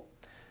acceptable.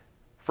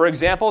 For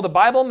example, the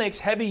Bible makes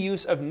heavy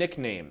use of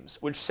nicknames,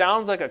 which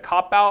sounds like a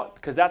cop-out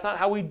because that's not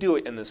how we do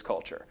it in this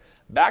culture.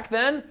 Back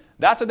then,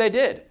 that's what they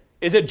did.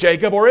 Is it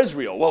Jacob or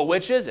Israel? Well,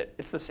 which is it?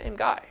 It's the same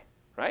guy,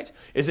 right?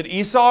 Is it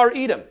Esau or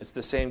Edom? It's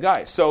the same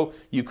guy. So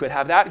you could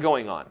have that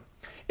going on.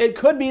 It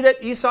could be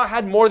that Esau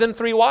had more than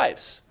 3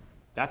 wives.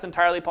 That's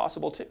entirely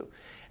possible too.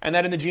 And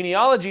that in the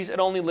genealogies, it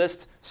only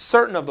lists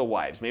certain of the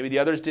wives. Maybe the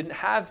others didn't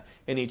have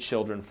any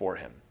children for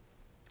him.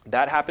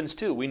 That happens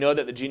too. We know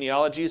that the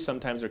genealogies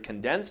sometimes are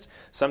condensed.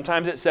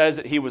 Sometimes it says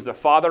that he was the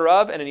father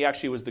of, and he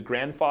actually was the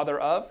grandfather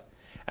of.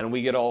 And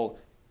we get all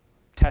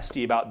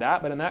testy about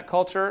that. But in that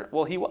culture,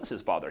 well, he was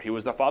his father. He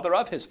was the father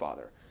of his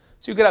father.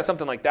 So you could have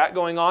something like that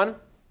going on.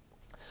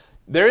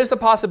 There is the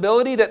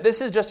possibility that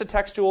this is just a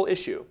textual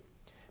issue,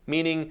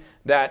 meaning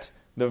that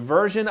the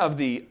version of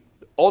the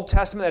Old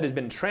Testament that has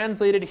been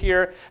translated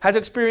here has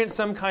experienced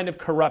some kind of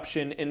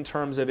corruption in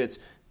terms of its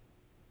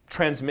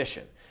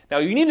transmission. Now,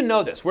 you need to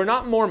know this. We're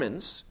not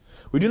Mormons.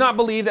 We do not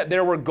believe that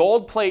there were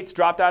gold plates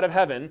dropped out of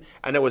heaven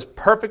and it was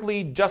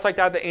perfectly just like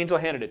that the angel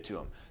handed it to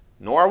him.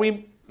 Nor are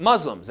we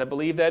Muslims that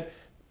believe that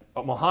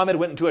Muhammad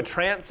went into a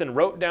trance and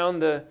wrote down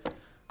the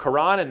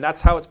Quran and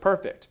that's how it's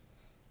perfect.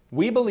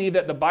 We believe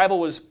that the Bible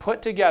was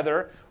put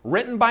together,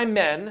 written by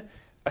men,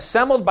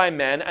 assembled by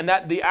men, and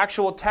that the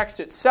actual text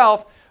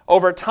itself,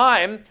 over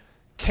time,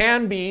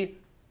 can be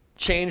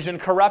changed and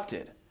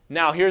corrupted.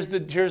 Now, here's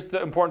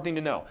the important thing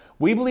to know.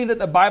 We believe that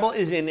the Bible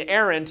is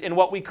inerrant in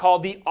what we call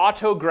the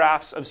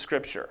autographs of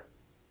Scripture,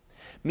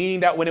 meaning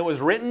that when it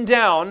was written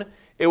down,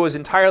 it was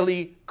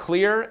entirely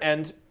clear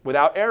and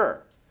without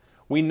error.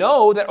 We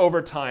know that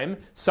over time,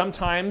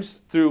 sometimes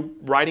through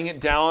writing it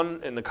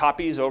down in the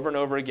copies over and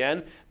over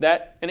again,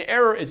 that an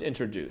error is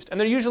introduced. And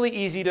they're usually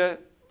easy to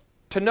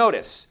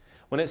notice.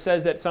 When it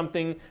says that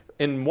something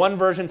in one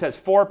version says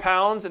 4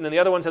 pounds and then the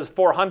other one says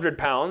 400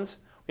 pounds,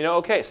 you know,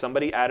 okay,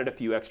 somebody added a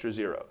few extra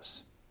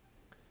zeros.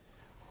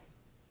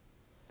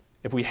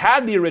 If we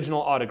had the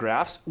original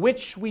autographs,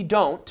 which we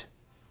don't,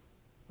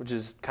 which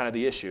is kind of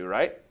the issue,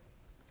 right?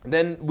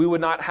 Then we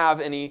would not have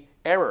any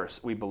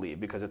errors, we believe,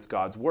 because it's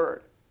God's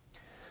word.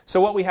 So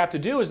what we have to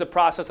do is the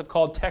process of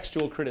called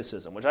textual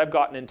criticism, which I've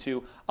gotten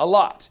into a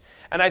lot.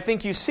 And I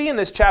think you see in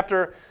this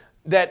chapter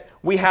that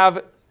we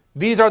have,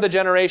 these are the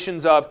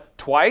generations of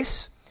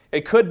twice.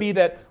 It could be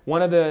that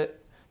one of the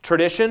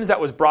traditions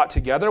that was brought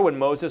together when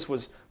Moses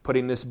was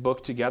putting this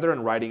book together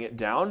and writing it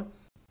down,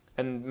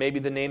 and maybe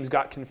the names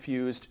got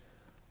confused.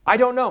 I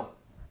don't know.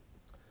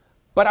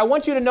 But I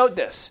want you to note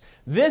this.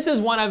 This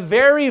is one of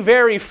very,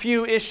 very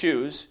few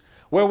issues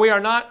where we are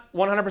not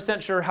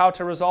 100% sure how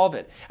to resolve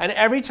it. And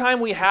every time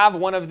we have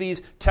one of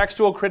these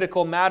textual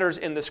critical matters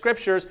in the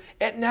Scriptures,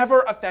 it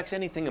never affects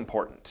anything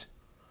important.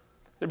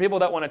 There are people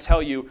that want to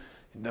tell you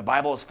the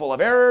Bible is full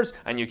of errors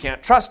and you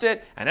can't trust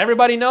it and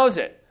everybody knows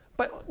it.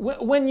 But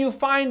when you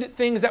find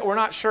things that we're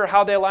not sure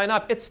how they line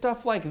up, it's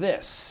stuff like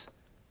this.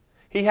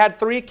 He had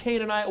 3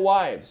 Canaanite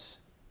wives,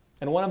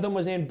 and one of them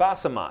was named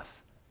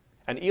Basemath.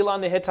 And Elon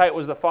the Hittite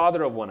was the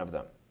father of one of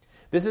them.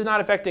 This is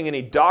not affecting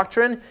any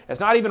doctrine. It's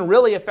not even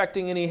really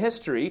affecting any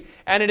history.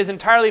 And it is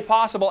entirely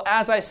possible,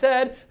 as I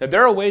said, that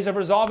there are ways of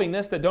resolving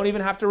this that don't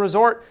even have to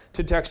resort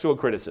to textual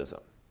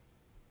criticism.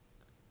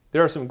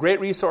 There are some great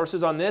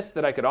resources on this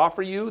that I could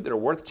offer you that are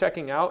worth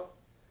checking out.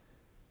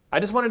 I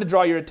just wanted to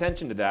draw your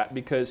attention to that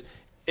because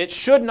it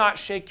should not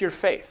shake your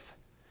faith.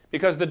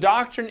 Because the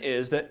doctrine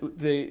is that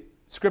the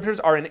Scriptures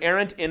are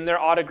inerrant in their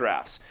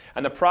autographs.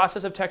 And the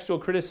process of textual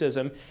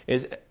criticism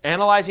is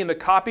analyzing the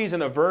copies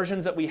and the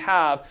versions that we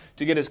have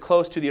to get as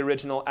close to the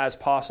original as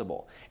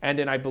possible.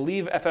 And I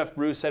believe F.F.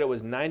 Bruce said it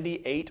was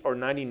 98 or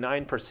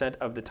 99%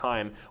 of the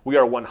time, we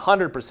are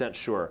 100%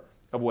 sure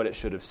of what it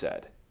should have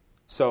said.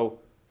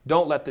 So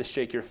don't let this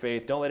shake your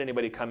faith. Don't let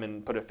anybody come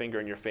and put a finger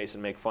in your face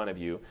and make fun of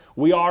you.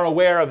 We are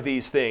aware of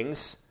these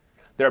things.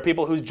 There are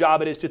people whose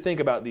job it is to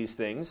think about these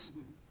things.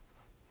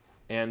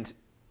 And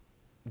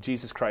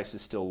Jesus Christ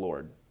is still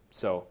Lord.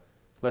 So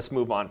let's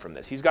move on from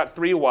this. He's got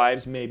 3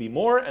 wives, maybe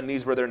more, and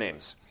these were their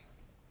names.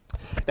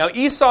 Now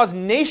Esau's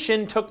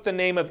nation took the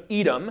name of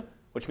Edom,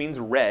 which means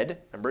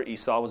red. Remember,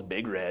 Esau was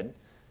big red.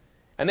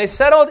 And they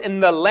settled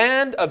in the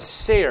land of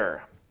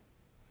Seir,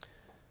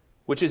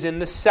 which is in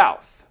the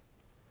south.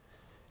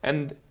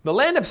 And the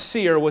land of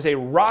Seir was a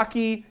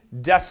rocky,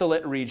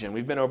 desolate region.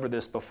 We've been over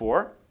this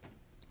before.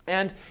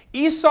 And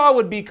Esau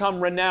would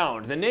become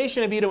renowned. The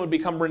nation of Edom would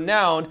become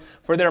renowned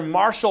for their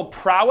martial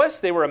prowess.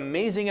 They were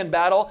amazing in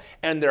battle,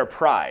 and their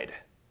pride.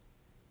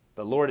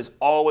 The Lord is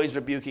always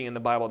rebuking in the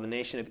Bible the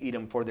nation of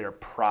Edom for their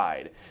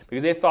pride.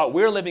 Because they thought,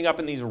 we're living up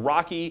in these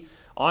rocky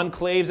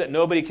enclaves that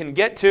nobody can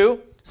get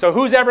to, so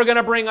who's ever going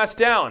to bring us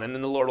down? And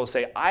then the Lord will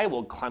say, I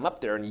will climb up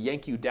there and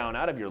yank you down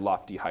out of your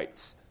lofty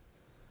heights.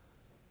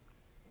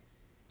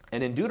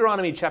 And in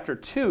Deuteronomy chapter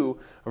 2,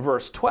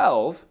 verse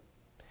 12,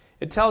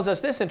 it tells us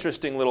this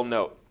interesting little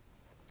note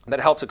that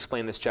helps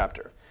explain this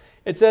chapter.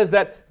 It says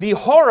that the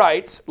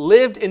Horites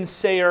lived in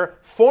Seir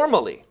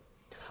formerly,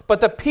 but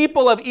the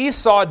people of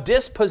Esau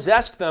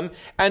dispossessed them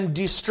and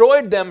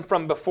destroyed them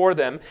from before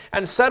them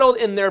and settled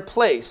in their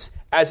place,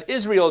 as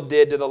Israel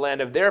did to the land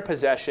of their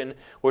possession,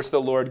 which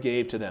the Lord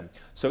gave to them.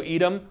 So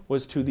Edom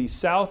was to the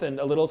south and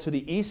a little to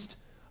the east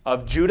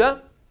of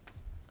Judah,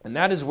 and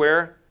that is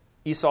where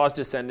Esau's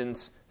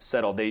descendants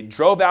settled. They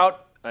drove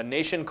out a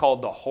nation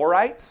called the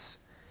Horites.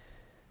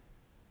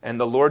 And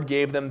the Lord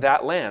gave them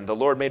that land. The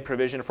Lord made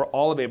provision for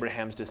all of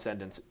Abraham's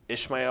descendants,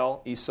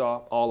 Ishmael,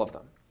 Esau, all of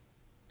them.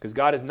 Because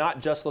God is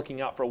not just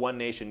looking out for one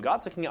nation.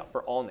 God's looking out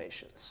for all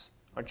nations.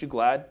 Aren't you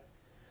glad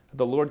that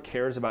the Lord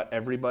cares about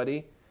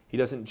everybody? He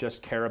doesn't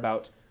just care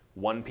about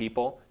one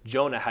people.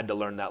 Jonah had to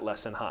learn that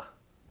lesson, huh?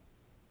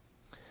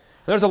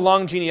 There's a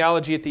long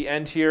genealogy at the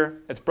end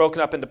here. It's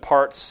broken up into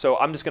parts, so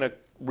I'm just going to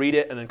read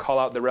it and then call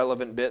out the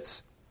relevant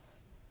bits.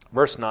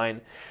 Verse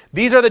 9,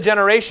 these are the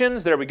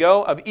generations, there we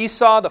go, of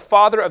Esau, the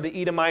father of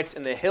the Edomites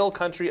in the hill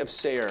country of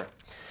Seir.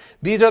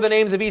 These are the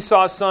names of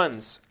Esau's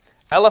sons.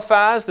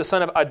 Eliphaz, the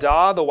son of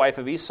Adah, the wife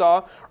of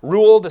Esau.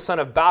 Reuel, the son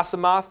of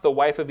Basemath, the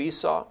wife of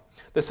Esau.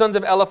 The sons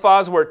of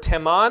Eliphaz were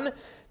Teman.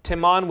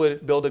 Teman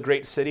would build a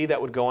great city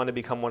that would go on to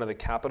become one of the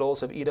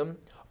capitals of Edom.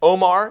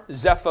 Omar,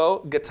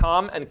 Zepho,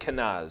 Gatam, and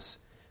Kenaz.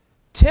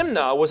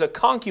 Timnah was a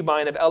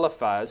concubine of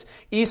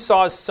Eliphaz,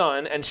 Esau's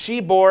son, and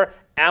she bore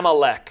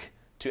Amalek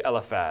to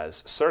Eliphaz.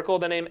 Circle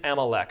the name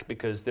Amalek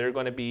because they're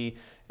going to be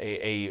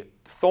a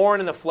thorn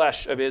in the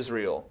flesh of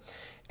Israel.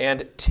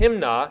 And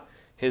Timnah,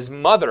 his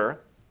mother,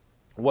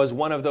 was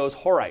one of those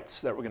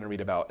Horites that we're going to read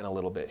about in a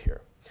little bit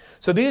here.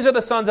 So these are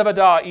the sons of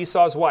Adah,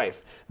 Esau's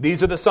wife.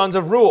 These are the sons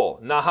of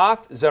Reuel,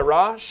 Nahath,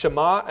 Zerah,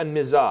 Shema, and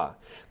Mizah.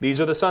 These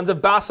are the sons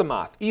of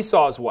Basemath,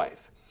 Esau's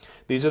wife.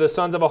 These are the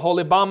sons of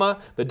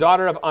Aholibama, the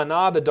daughter of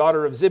Anah, the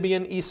daughter of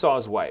Zibeon,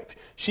 Esau's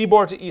wife. She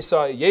bore to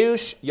Esau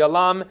Yeush,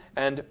 Yalam,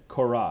 and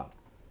Korah.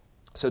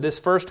 So this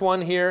first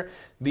one here,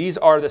 these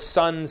are the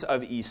sons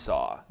of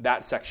Esau,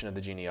 that section of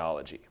the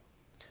genealogy.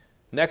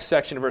 Next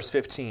section, verse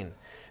 15.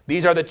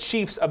 These are the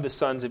chiefs of the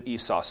sons of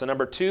Esau. So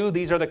number 2,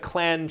 these are the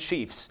clan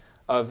chiefs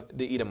of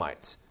the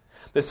Edomites.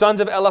 The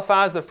sons of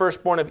Eliphaz, the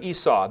firstborn of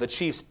Esau, the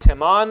chiefs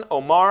Teman,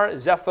 Omar,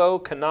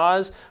 Zepho,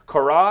 Kenaz,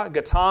 Korah,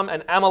 Gatam,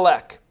 and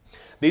Amalek.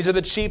 These are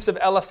the chiefs of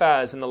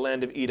Eliphaz in the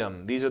land of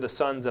Edom. These are the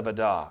sons of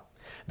Adah.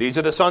 These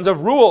are the sons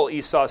of Reuel,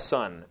 Esau's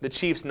son, the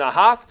chiefs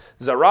Nahath,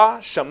 Zerah,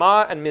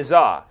 Shema, and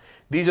Mizah.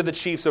 These are the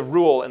chiefs of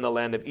Reuel in the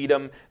land of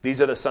Edom.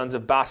 These are the sons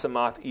of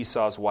Basemath,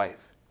 Esau's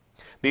wife.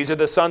 These are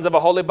the sons of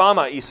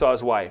Aholibama,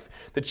 Esau's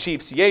wife, the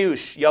chiefs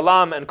Yeush,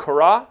 Yalam, and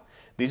Korah.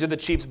 These are the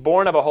chiefs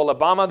born of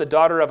Aholibama, the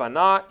daughter of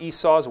Anah,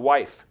 Esau's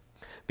wife.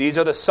 These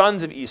are the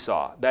sons of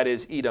Esau, that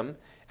is Edom,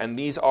 and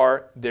these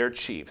are their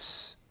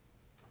chiefs.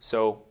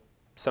 So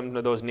some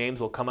of those names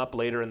will come up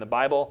later in the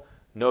Bible.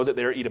 Know that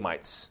they're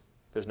Edomites.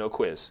 There's no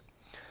quiz.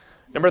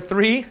 Number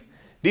 3,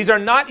 these are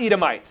not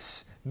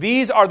Edomites.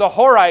 These are the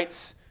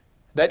Horites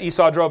that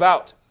Esau drove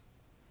out.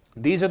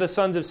 These are the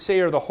sons of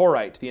Seir the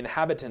Horite, the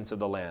inhabitants of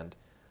the land.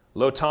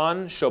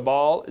 Lotan,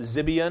 Shobal,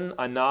 Zibeon,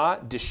 Anah,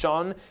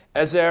 Dishon,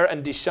 Ezer,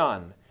 and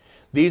Dishan.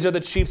 These are the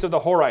chiefs of the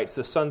Horites,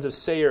 the sons of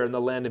Seir in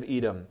the land of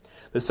Edom.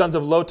 The sons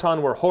of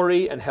Lotan were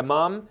Hori and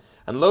Hemam,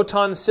 and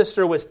Lotan's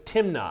sister was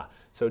Timnah.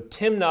 So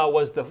Timnah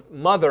was the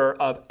mother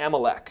of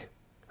Amalek,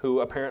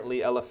 who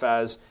apparently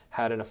Eliphaz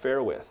had an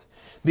affair with.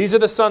 These are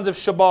the sons of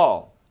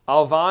Shobal,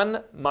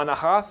 Alvan,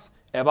 Manahath,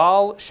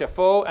 Ebal,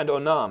 Shepho, and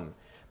Onam.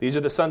 These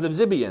are the sons of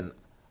Zibeon,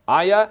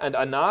 Aya, and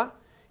Anah.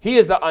 He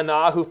is the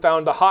Anah who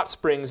found the hot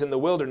springs in the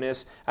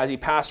wilderness as he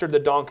pastured the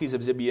donkeys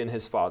of Zibeon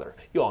his father.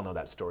 You all know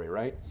that story,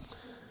 right?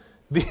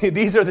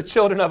 These are the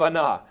children of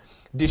Anah,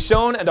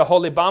 Dishon and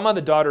Aholibama,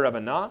 the daughter of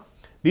Anah.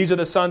 These are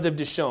the sons of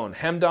Dishon,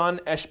 Hemdan,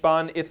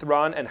 Eshban,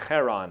 Ithran, and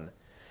Haran.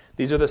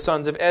 These are the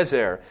sons of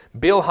Ezer,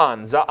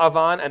 Bilhan,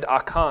 Za'avan, and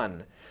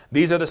Akan.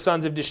 These are the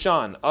sons of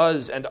Dishan,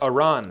 Uz, and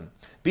Aran.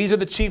 These are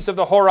the chiefs of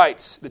the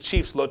Horites, the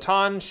chiefs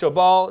Lotan,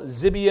 Shobal,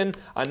 Zibeon,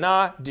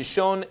 Anah,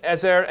 Dishon,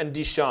 Ezer, and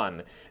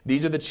Dishan.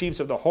 These are the chiefs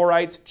of the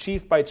Horites,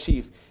 chief by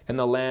chief, in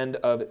the land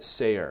of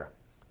Seir.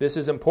 This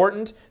is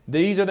important.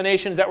 These are the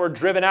nations that were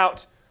driven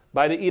out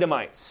by the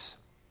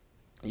Edomites.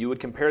 You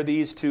would compare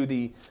these to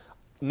the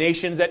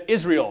nations that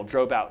Israel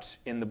drove out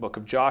in the book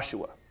of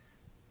Joshua.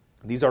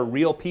 These are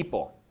real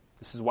people.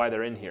 This is why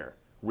they're in here.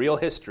 Real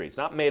history. It's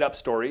not made up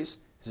stories.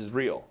 This is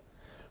real.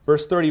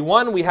 Verse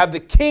 31, we have the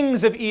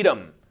kings of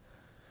Edom.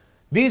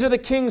 These are the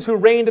kings who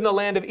reigned in the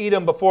land of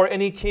Edom before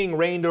any king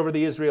reigned over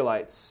the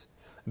Israelites.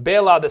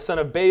 Bela, the son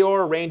of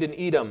Beor, reigned in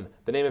Edom,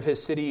 the name of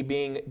his city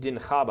being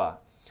Dinchaba.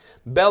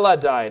 Bela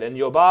died, and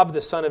Yobab,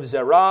 the son of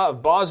Zerah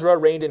of Bozrah,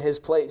 reigned in his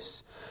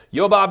place.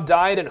 Yobab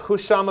died, and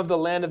Husham of the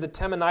land of the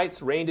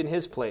Temanites reigned in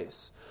his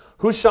place.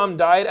 Husham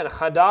died, and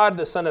Hadad,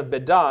 the son of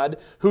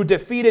Bedad, who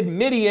defeated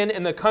Midian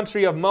in the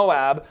country of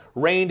Moab,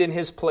 reigned in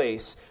his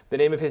place, the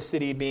name of his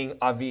city being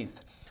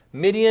Avith.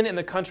 Midian in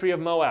the country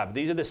of Moab.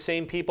 These are the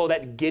same people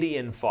that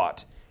Gideon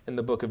fought in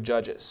the book of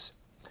Judges.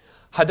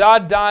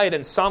 Hadad died,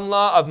 and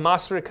Samlah of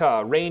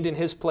Masrekah reigned in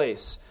his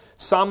place.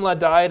 Samlah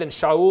died, and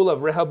Shaul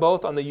of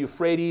Rehoboth on the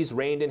Euphrates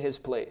reigned in his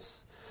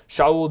place.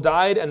 Shaul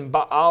died, and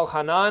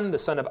Baal-Hanan, the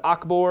son of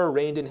Akbor,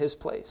 reigned in his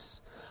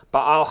place.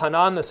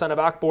 Baal-Hanan, the son of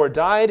Akbor,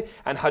 died,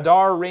 and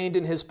Hadar reigned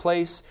in his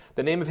place,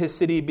 the name of his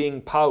city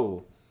being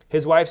Pau.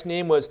 His wife's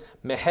name was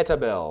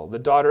Mehetabel, the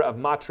daughter of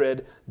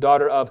Matred,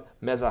 daughter of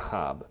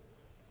Mezachab.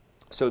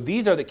 So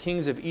these are the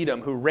kings of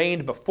Edom who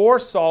reigned before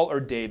Saul or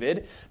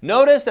David.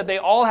 Notice that they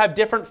all have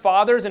different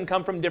fathers and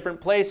come from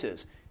different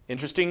places.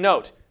 Interesting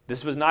note,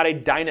 This was not a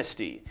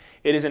dynasty.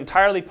 It is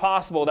entirely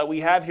possible that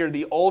we have here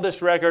the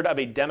oldest record of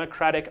a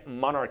democratic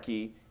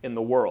monarchy in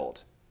the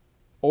world.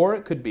 Or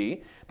it could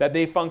be that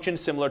they functioned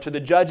similar to the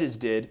judges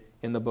did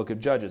in the book of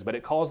Judges, but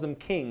it calls them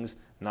kings,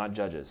 not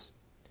judges.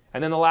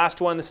 And then the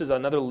last one, this is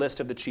another list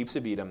of the chiefs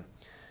of Edom.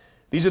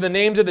 These are the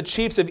names of the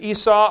chiefs of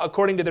Esau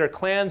according to their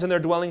clans and their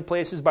dwelling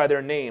places by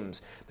their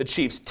names. The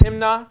chiefs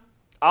Timnah,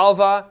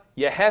 Alva,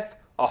 Yeheth,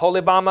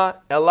 Aholibama,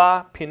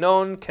 Elah,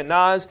 Pinon,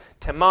 Kenaz,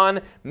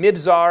 Teman,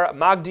 Mibzar,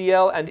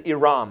 Magdiel, and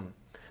Iram.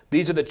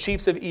 These are the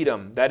chiefs of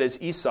Edom, that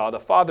is Esau, the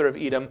father of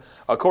Edom,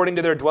 according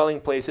to their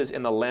dwelling places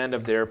in the land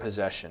of their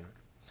possession.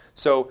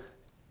 So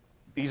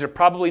these are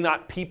probably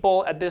not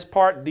people at this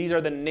part. These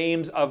are the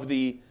names of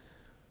the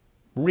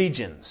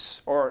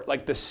regions, or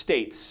like the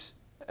states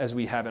as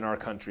we have in our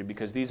country,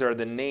 because these are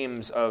the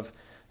names of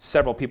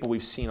several people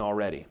we've seen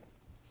already.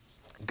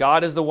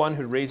 God is the one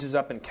who raises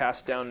up and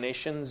casts down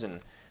nations,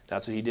 and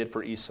that's what he did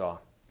for Esau.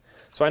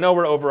 So I know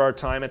we're over our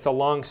time. It's a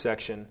long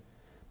section,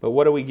 but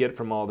what do we get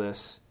from all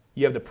this?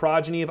 You have the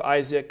progeny of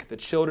Isaac, the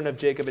children of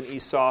Jacob and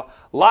Esau.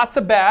 Lots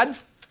of bad,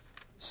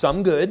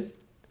 some good.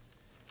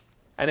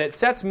 And it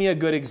sets me a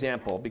good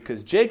example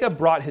because Jacob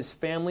brought his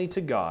family to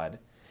God,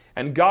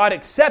 and God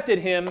accepted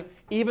him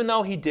even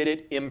though he did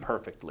it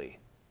imperfectly,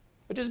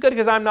 which is good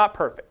because I'm not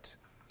perfect.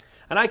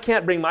 And I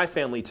can't bring my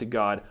family to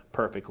God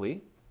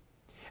perfectly.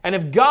 And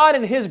if God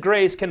in his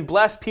grace can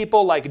bless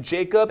people like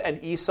Jacob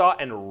and Esau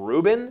and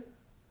Reuben,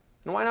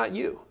 then why not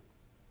you?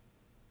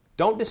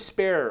 Don't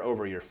despair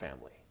over your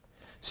family.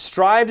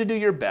 Strive to do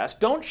your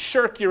best. Don't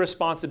shirk your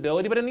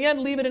responsibility, but in the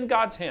end, leave it in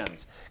God's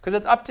hands because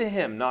it's up to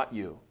him, not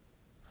you.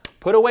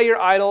 Put away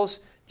your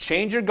idols,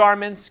 change your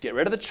garments, get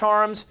rid of the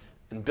charms,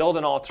 and build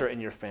an altar in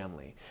your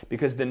family.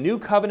 Because the new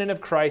covenant of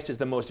Christ is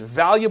the most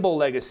valuable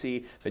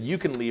legacy that you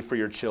can leave for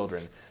your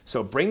children.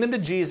 So bring them to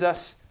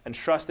Jesus and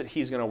trust that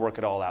he's going to work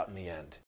it all out in the end.